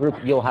 One group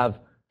you'll have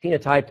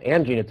phenotyped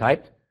and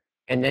genotyped,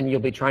 and then you'll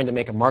be trying to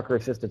make a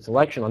marker-assisted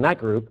selection on that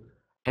group.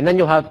 And then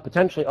you'll have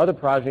potentially other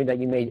progeny that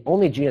you may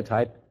only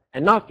genotype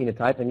and not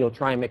phenotype, and you'll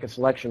try and make a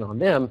selection on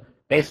them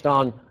based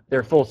on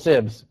their full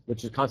SIBs,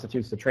 which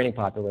constitutes the training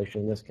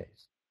population in this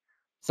case.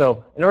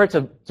 So in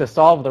order to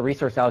solve the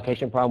resource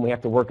allocation problem, we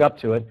have to work up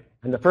to it.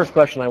 And the first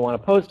question I want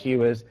to pose to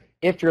you is,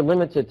 if you're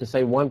limited to,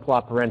 say, 1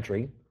 plot per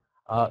entry,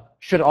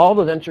 should all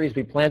those entries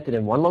be planted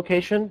in one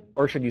location,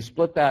 or should you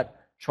split that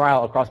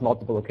trial across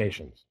multiple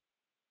locations?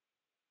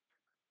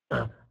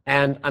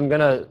 And I'm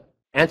going to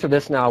answer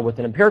this now with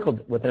an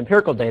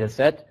empirical data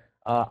set.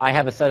 I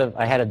had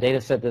a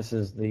data set. This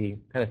is the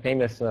kind of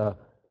famous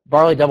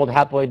Barley doubled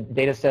haploid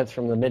data sets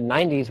from the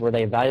mid-90s where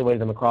they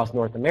evaluated them across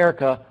North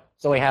America.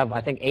 So we have,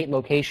 I think, 8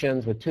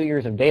 locations with 2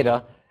 years of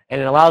data, and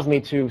it allows me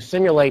to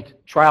simulate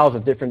trials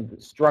of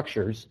different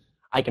structures.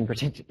 I can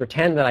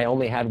pretend that I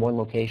only had 1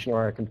 location,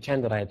 or I can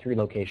pretend that I had 3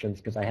 locations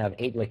because I have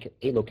 8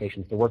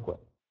 locations to work with.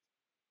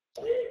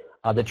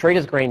 The trait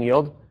is grain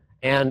yield,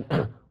 and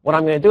what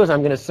I'm going to do is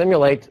I'm going to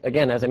simulate,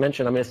 again, as I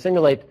mentioned, I'm going to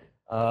simulate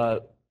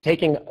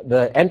taking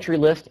the entry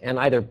list and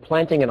either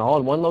planting it all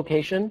in 1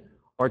 location,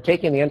 or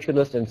taking the entry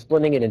list and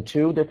splitting it in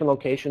 2 different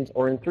locations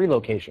or in 3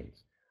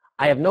 locations.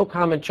 I have no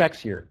common checks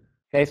here.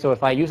 Okay, so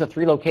if I use a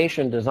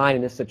 3-location design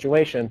in this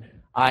situation,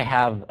 I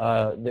have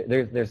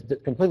there's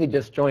completely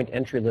disjoint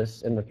entry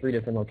lists in the 3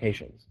 different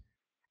locations.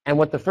 And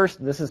what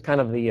this is kind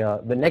of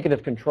the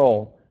negative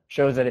control,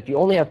 shows that if you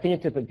only have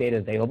phenotypic data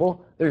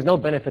available, there's no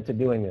benefit to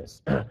doing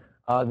this.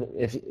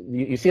 If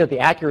you see that the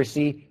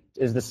accuracy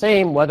is the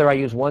same whether I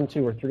use 1,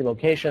 2, or 3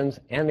 locations,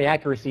 and the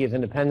accuracy is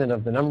independent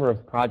of the number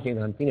of progeny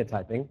that I'm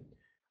phenotyping.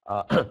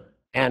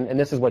 And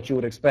this is what you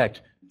would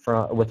expect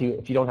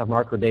if you don't have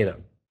marker data.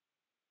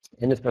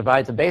 And this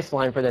provides a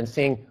baseline for then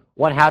seeing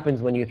what happens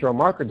when you throw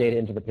marker data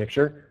into the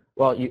picture.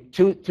 Well,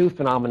 two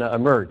phenomena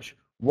emerge.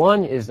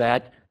 One is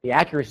that the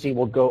accuracy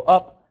will go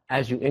up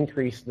as you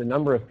increase the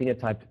number of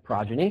phenotyped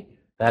progeny.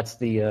 That's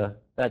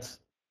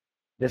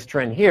this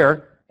trend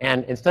here.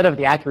 And instead of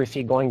the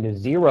accuracy going to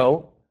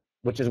 0,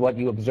 which is what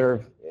you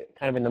observe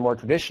kind of in the more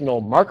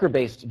traditional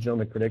marker-based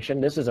genomic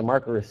prediction, this is a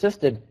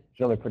marker-assisted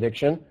genomic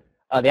prediction.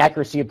 The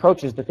accuracy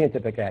approaches the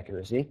phenotypic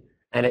accuracy,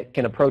 and it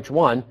can approach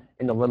 1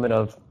 in the limit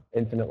of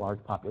infinite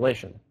large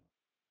population.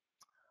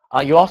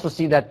 You also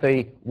see that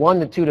the 1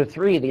 to 2 to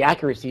 3, the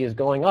accuracy is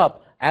going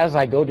up as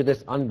I go to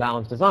this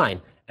unbalanced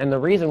design. And the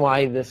reason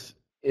why this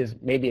is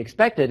maybe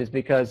expected is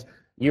because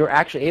you're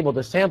actually able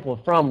to sample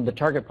from the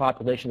target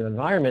population of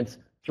environments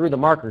through the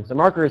markers. The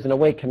markers, in a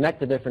way,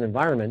 connect to different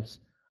environments.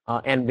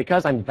 And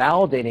because I'm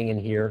validating in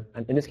here,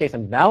 in this case,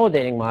 I'm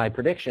validating my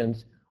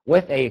predictions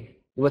with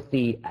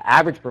the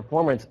average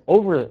performance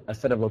over a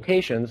set of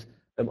locations,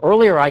 the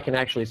earlier I can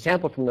actually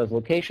sample from those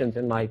locations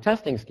in my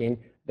testing scheme,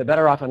 the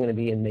better off I'm going to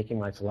be in making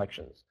my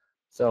selections.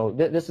 So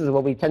this is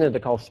what we tended to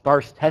call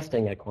sparse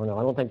testing at Cornell.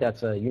 I don't think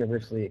that's a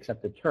universally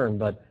accepted term,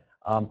 but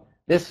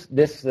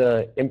this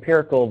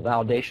empirical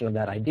validation of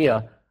that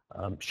idea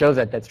shows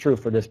that that's true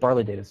for this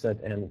Barley data set,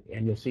 and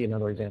you'll see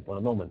another example in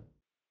a moment.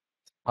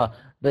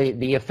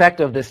 The effect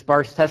of this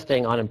sparse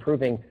testing on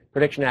improving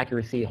prediction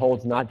accuracy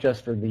holds not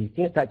just for the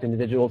phenotyped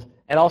individuals,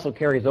 it also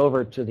carries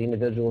over to the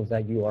individuals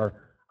that you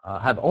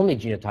have only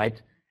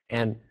genotyped,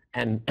 and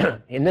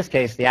in this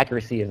case, the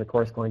accuracy is, of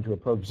course, going to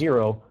approach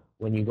 0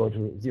 when you go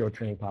to 0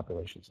 training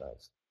population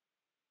size.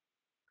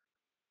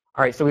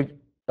 All right, so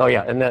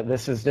and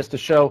this is just to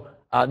show,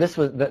 this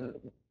was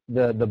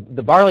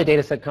the Barley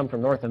data set come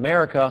from North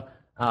America.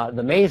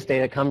 the maize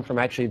data come from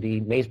actually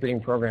the maize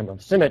breeding program of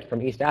CIMMYT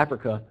from East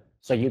Africa.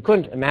 So you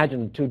couldn't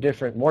imagine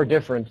more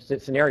different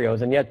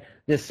scenarios, and yet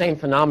this same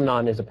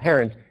phenomenon is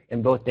apparent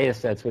in both data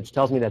sets, which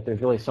tells me that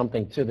there's really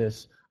something to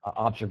this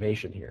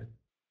observation here.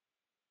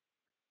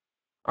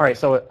 All right,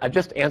 so I've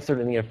just answered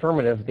in the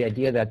affirmative the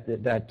idea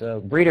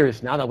that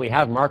breeders, now that we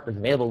have markers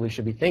available, we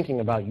should be thinking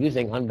about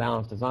using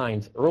unbalanced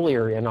designs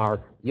earlier in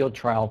our yield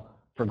trial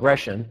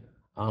progression.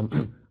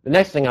 The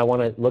next thing I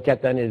want to look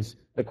at then is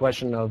the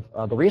question of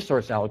the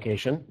resource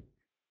allocation.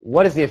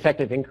 What is the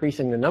effect of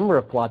increasing the number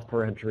of plots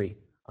per entry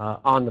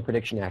on the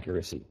prediction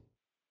accuracy?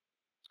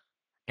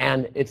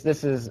 And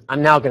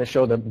I'm now going to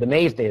show the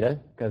maize data,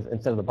 because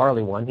instead of the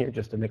barley one here,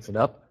 just to mix it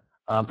up.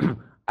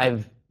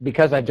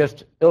 Because I've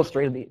just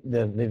illustrated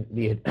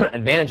the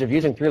advantage of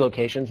using 3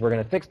 locations, we're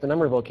going to fix the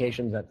number of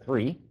locations at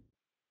 3.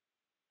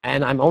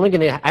 And I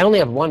only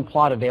have 1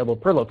 plot available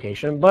per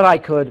location, but I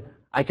could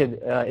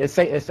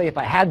say if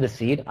I had the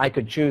seed, I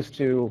could choose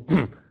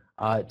to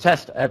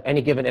test at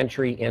any given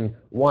entry in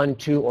 1,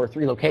 2, or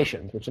 3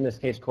 locations, which in this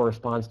case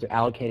corresponds to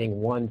allocating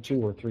 1,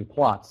 2, or 3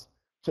 plots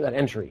to that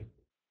entry.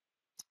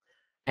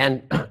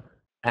 And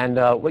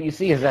what you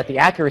see is that the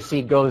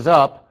accuracy goes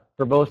up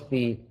for both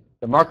the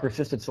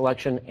marker-assisted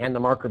selection and the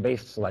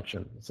marker-based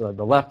selection. So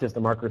the left is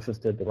the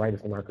marker-assisted, the right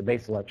is the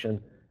marker-based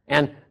selection.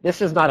 And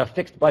this is not a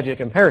fixed budget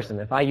comparison.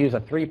 If I use a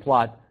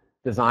 3-plot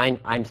design,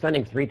 I'm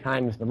spending 3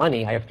 times the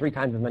money. I have 3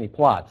 times as many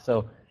plots.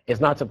 So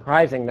it's not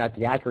surprising that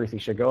the accuracy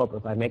should go up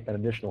if I make that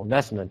additional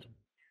investment.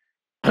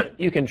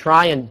 You can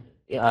try and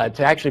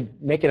to actually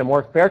make it a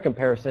more fair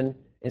comparison,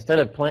 instead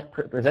of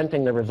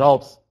presenting the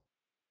results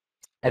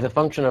as a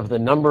function of the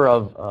number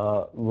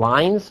of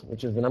lines,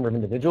 which is the number of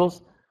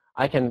individuals,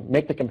 I can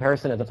make the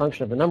comparison as a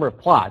function of the number of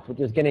plots, which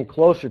is getting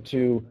closer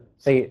to,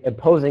 say,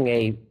 imposing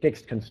a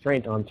fixed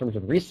constraint on terms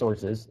of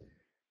resources.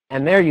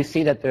 And there you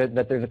see that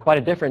there's quite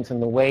a difference in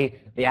the way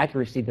the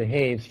accuracy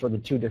behaves for the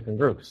 2 different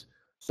groups.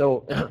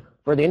 So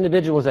for the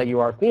individuals that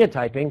you are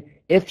phenotyping,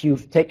 if you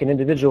take an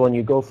individual and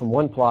you go from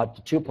 1 plot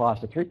to 2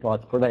 plots to 3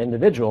 plots for that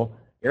individual,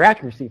 your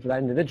accuracy for that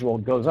individual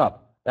goes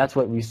up. That's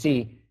what we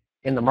see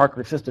in the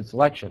marker-assisted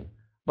selection.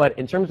 But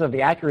in terms of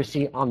the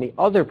accuracy on the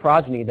other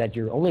progeny that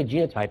you're only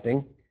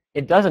genotyping,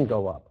 it doesn't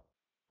go up.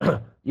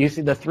 You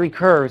see the 3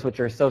 curves,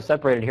 which are so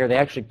separated here, they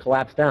actually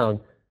collapse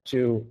down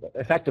to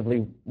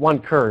effectively 1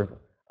 curve,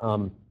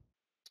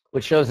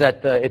 which shows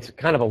that it's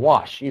kind of a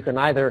wash. You can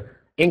either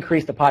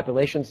increase the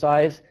population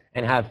size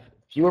and have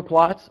fewer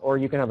plots, or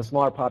you can have a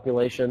smaller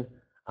population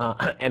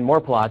and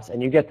more plots,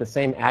 and you get the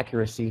same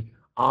accuracy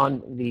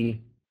on the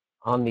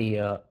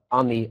unphenotyped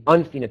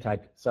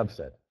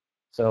subset.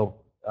 So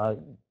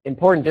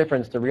important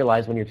difference to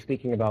realize when you're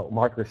speaking about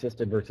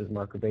marker-assisted versus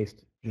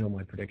marker-based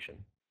genome-wide prediction.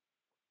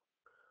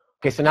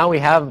 Okay, so now we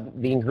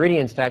have the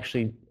ingredients to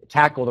actually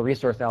tackle the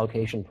resource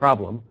allocation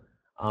problem.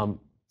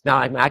 Now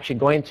I'm actually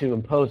going to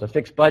impose a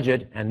fixed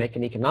budget and make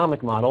an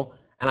economic model,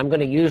 and I'm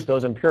going to use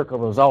those empirical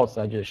results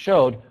I just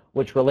showed,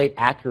 which relate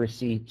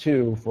accuracy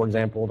to, for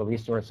example, the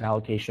resource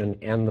allocation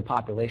and the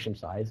population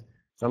size.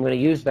 So I'm going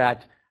to use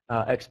that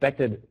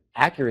expected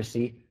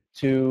accuracy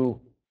to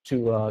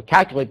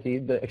calculate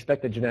the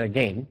expected genetic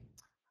gain.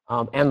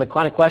 And the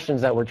kind of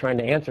questions that we're trying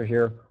to answer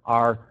here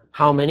are,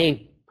 how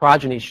many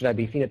progenies should I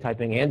be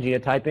phenotyping and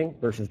genotyping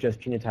versus just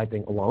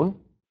genotyping alone?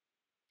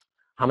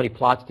 How many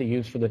plots to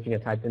use for the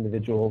phenotyped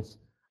individuals?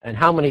 And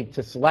how many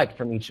to select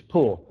from each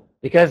pool?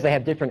 Because they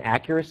have different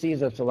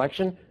accuracies of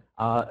selection,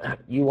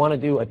 you want to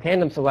do a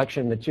tandem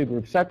selection in the 2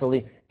 groups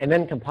separately and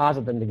then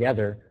composite them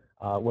together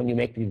when you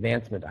make the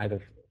advancement,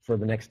 either for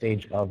the next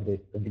stage of the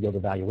yield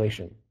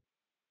evaluation.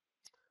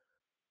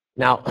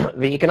 Now,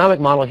 the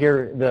economic model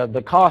here,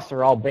 the costs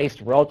are all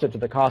based relative to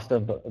the cost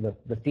of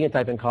the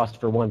phenotyping cost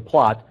for 1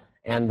 plot,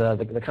 and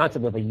the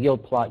concept of a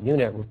yield plot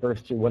unit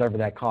refers to whatever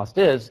that cost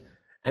is,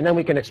 and then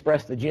we can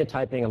express the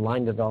genotyping and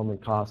line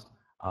development cost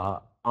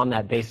on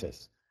that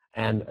basis.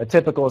 And a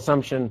typical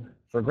assumption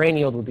for grain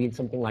yield would be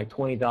something like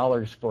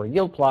 $20 for a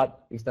yield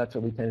plot, at least that's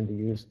what we tend to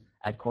use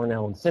at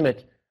Cornell and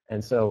CIMMYT.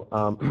 And so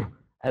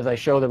as I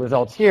show the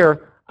results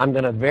here, I'm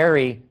going to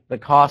vary the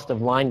cost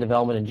of line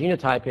development and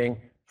genotyping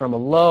from a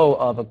low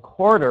of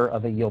 1/4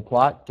 of a yield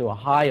plot to a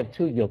high of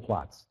 2 yield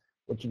plots,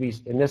 which would be,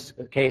 in this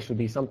case, would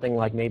be something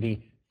like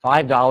maybe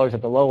 $5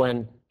 at the low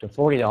end to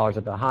 $40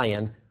 at the high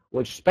end,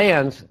 which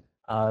spans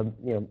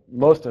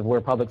most of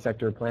where public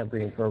sector plant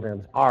breeding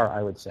programs are,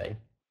 I would say.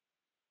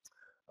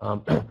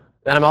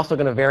 Then I'm also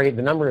going to vary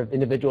the number of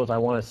individuals I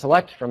want to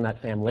select from that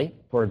family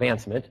for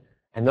advancement,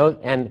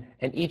 and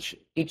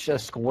each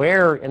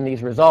square in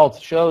these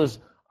results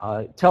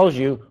tells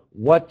you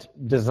what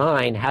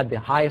design had the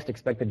highest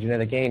expected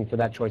genetic gain for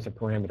that choice of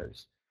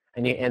parameters.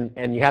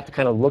 And you have to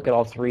kind of look at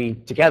all 3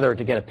 together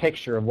to get a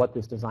picture of what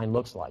this design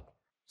looks like.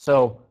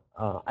 So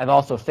I've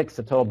also fixed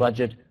the total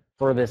budget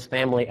for this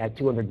family at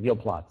 200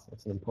 yield plots.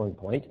 That's an important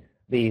point.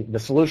 The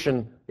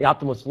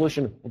optimal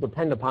solution will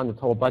depend upon the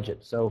total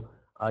budget. So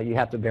you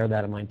have to bear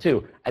that in mind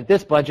too. At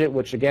this budget,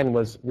 which again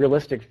was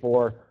realistic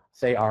for,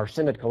 say, our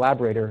CIMMYT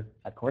collaborator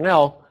at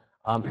Cornell,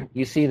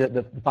 you see that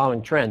the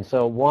following trend.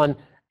 So 1,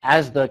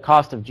 as the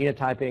cost of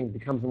genotyping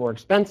becomes more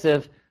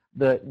expensive,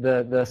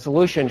 the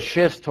solution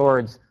shifts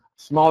towards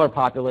smaller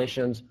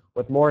populations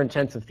with more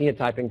intensive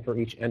phenotyping for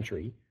each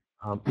entry,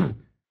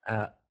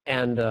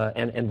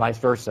 and vice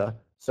versa.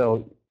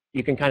 So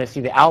you can kind of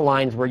see the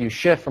outlines where you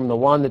shift from the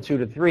 1 to 2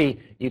 to 3.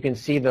 You can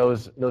see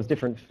those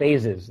different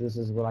phases. This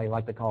is what I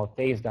like to call a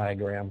phase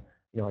diagram,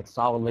 like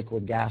solid,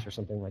 liquid, gas, or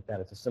something like that.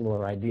 It's a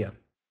similar idea.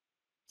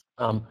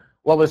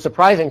 What was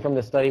surprising from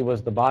this study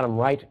was the bottom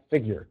right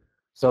figure.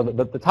 So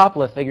the top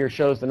left figure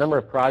shows the number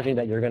of progeny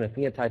that you're going to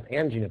phenotype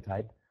and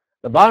genotype.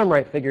 The bottom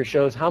right figure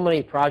shows how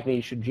many progeny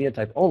you should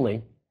genotype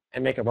only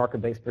and make a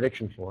marker-based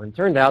prediction for. And it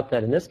turned out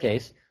that in this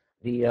case,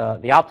 the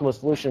optimal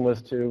solution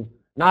was to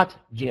not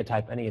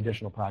genotype any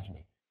additional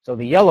progeny. So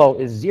the yellow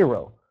is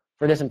 0.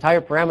 For this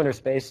entire parameter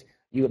space,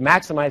 you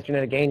maximize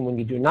genetic gain when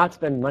you do not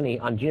spend money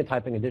on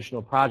genotyping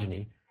additional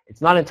progeny.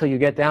 It's not until you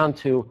get down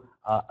to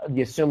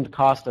the assumed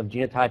cost of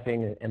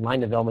genotyping and line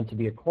development to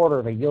be a quarter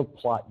of a yield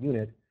plot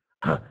unit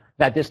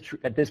that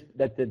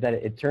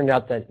it turned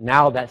out that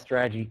now that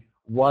strategy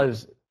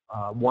was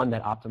one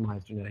that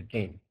optimized genetic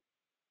gain.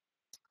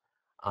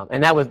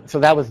 And that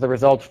was the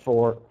result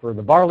for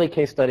the barley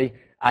case study.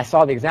 I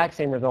saw the exact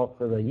same result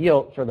for the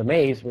yield for the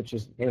maize, which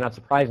is maybe not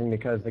surprising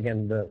because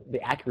again the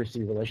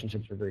accuracy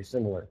relationships are very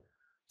similar.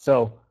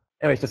 So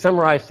anyways, to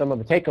summarize some of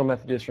the take-home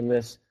messages from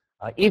this,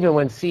 even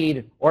when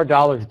seed or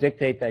dollars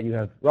dictate that you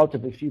have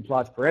relatively few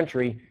plots per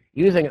entry,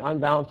 using an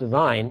unbalanced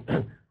design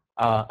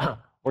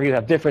where you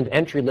have different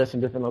entry lists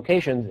in different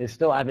locations is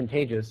still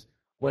advantageous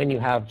when you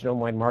have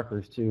genome-wide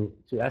markers to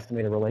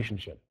estimate a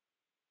relationship.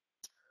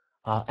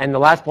 And the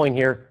last point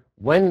here,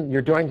 when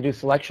you're trying to do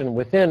selection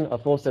within a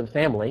full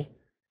subfamily,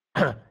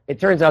 it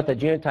turns out that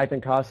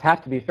genotyping costs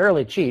have to be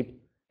fairly cheap.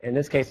 In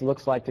this case, it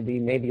looks like to be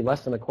maybe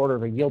less than a quarter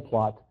of a yield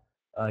plot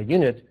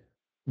unit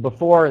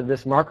before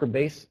this marker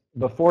base,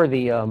 before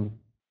the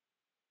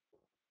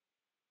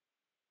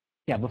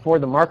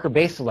marker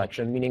base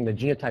selection, meaning the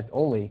genotype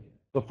only,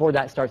 before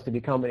that starts to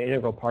become an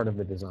integral part of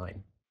the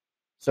design.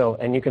 So,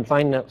 and you can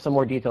find some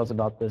more details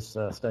about this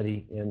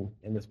study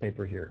in this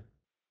paper here.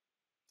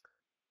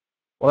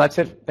 Well, that's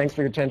it. Thanks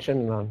for your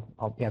attention, and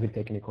I'll be happy to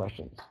take any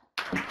questions.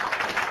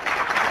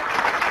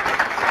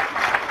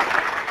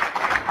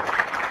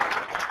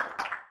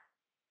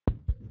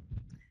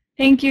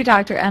 Thank you,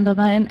 Dr.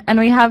 Endelman. And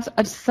we have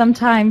some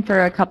time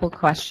for a couple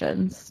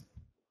questions.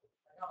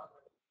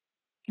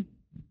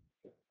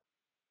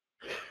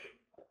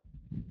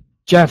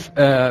 Jeff,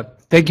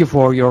 thank you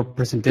for your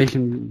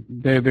presentation.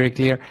 Very, very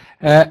clear.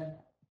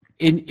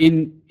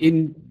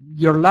 In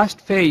your last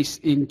phase,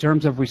 in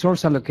terms of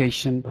resource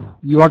allocation,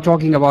 you are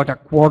talking about a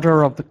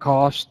quarter of the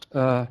cost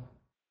of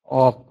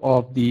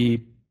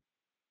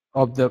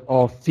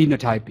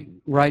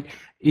phenotyping, right?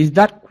 Is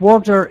that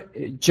quarter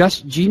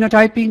just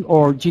genotyping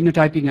or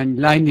genotyping and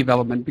line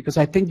development? Because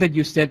I think that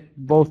you said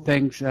both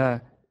things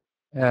were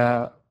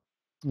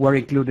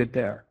included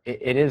there.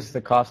 It is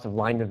the cost of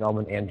line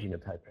development and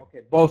genotyping.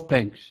 Okay, both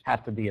things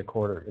have to be a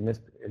quarter in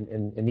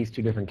these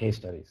two different case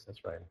studies.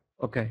 That's right.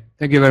 Okay,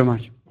 thank you very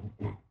much.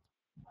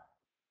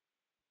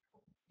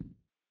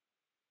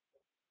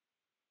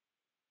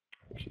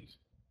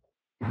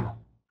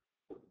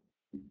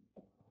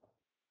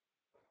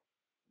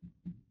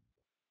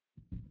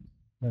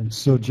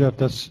 So Jeff,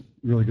 that's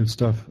really good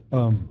stuff.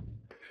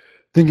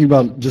 Thinking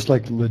about just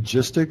like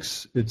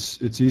logistics,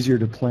 it's easier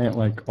to plant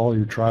like all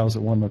your trials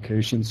at one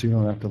location, so you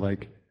don't have to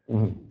like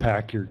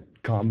pack your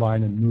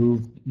combine and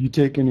move. You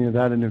take any of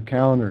that into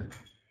account, or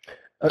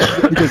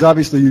because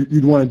obviously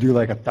you'd want to do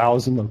like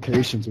 1,000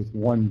 locations with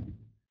one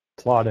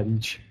plot at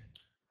each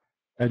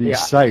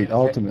site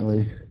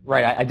ultimately.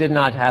 Right. I did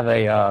not have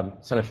a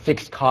sort of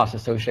fixed cost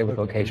associated with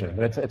location,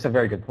 but it's a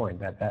very good point.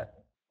 That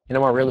in a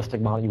more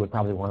realistic model, you would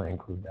probably want to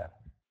include that.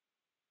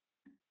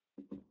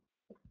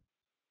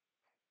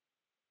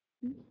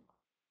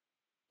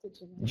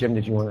 Jim,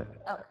 did you want to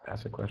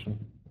ask a question?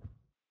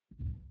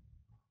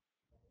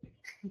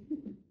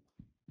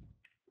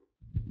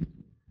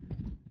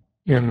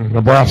 In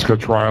Nebraska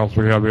trials,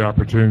 we have the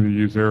opportunity to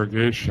use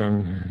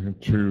irrigation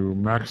to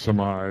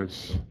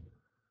maximize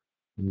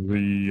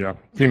the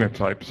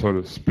phenotype, so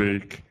to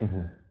speak,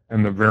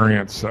 and the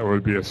variance that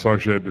would be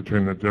associated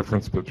between the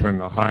difference between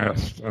the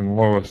highest and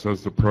lowest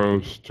as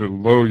opposed to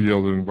low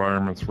yield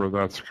environments where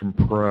that's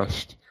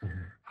compressed.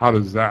 How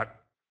does that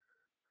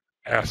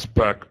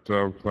aspect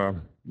of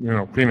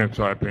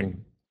phenotyping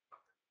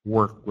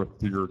work with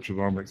your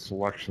genomic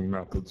selection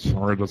methods,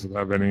 or does it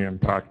have any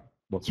impact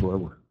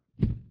whatsoever?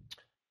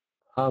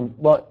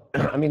 Well,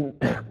 I mean,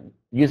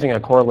 using a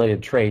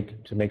correlated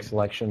trait to make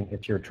selection,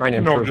 if you're trying to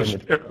improve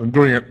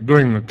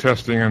doing the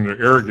testing under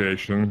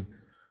irrigation,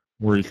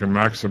 where you can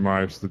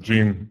maximize the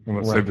gene,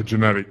 let's say the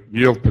genetic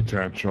yield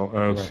potential,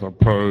 as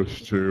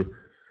opposed to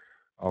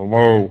a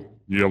low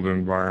yield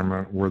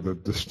environment where the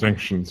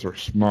distinctions are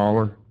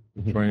smaller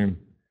between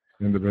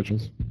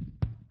individuals.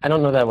 I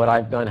don't know that what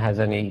I've done has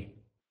any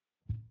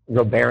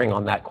real bearing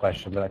on that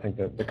question, but I think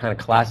the kind of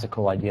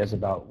classical ideas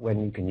about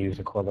when you can use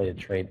a correlated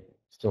trait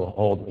still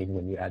hold even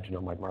when you add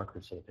genome-wide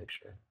markers to the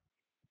picture.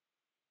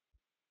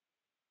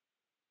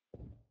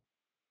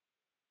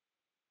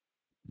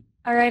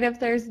 All right, if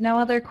there's no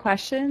other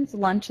questions,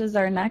 lunch is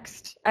our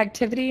next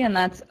activity, and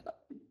that's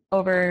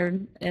over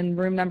in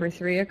room number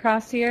 3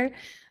 across here.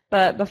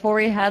 But before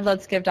we head,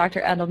 let's give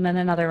Dr. Endelman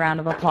another round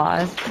of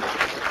applause.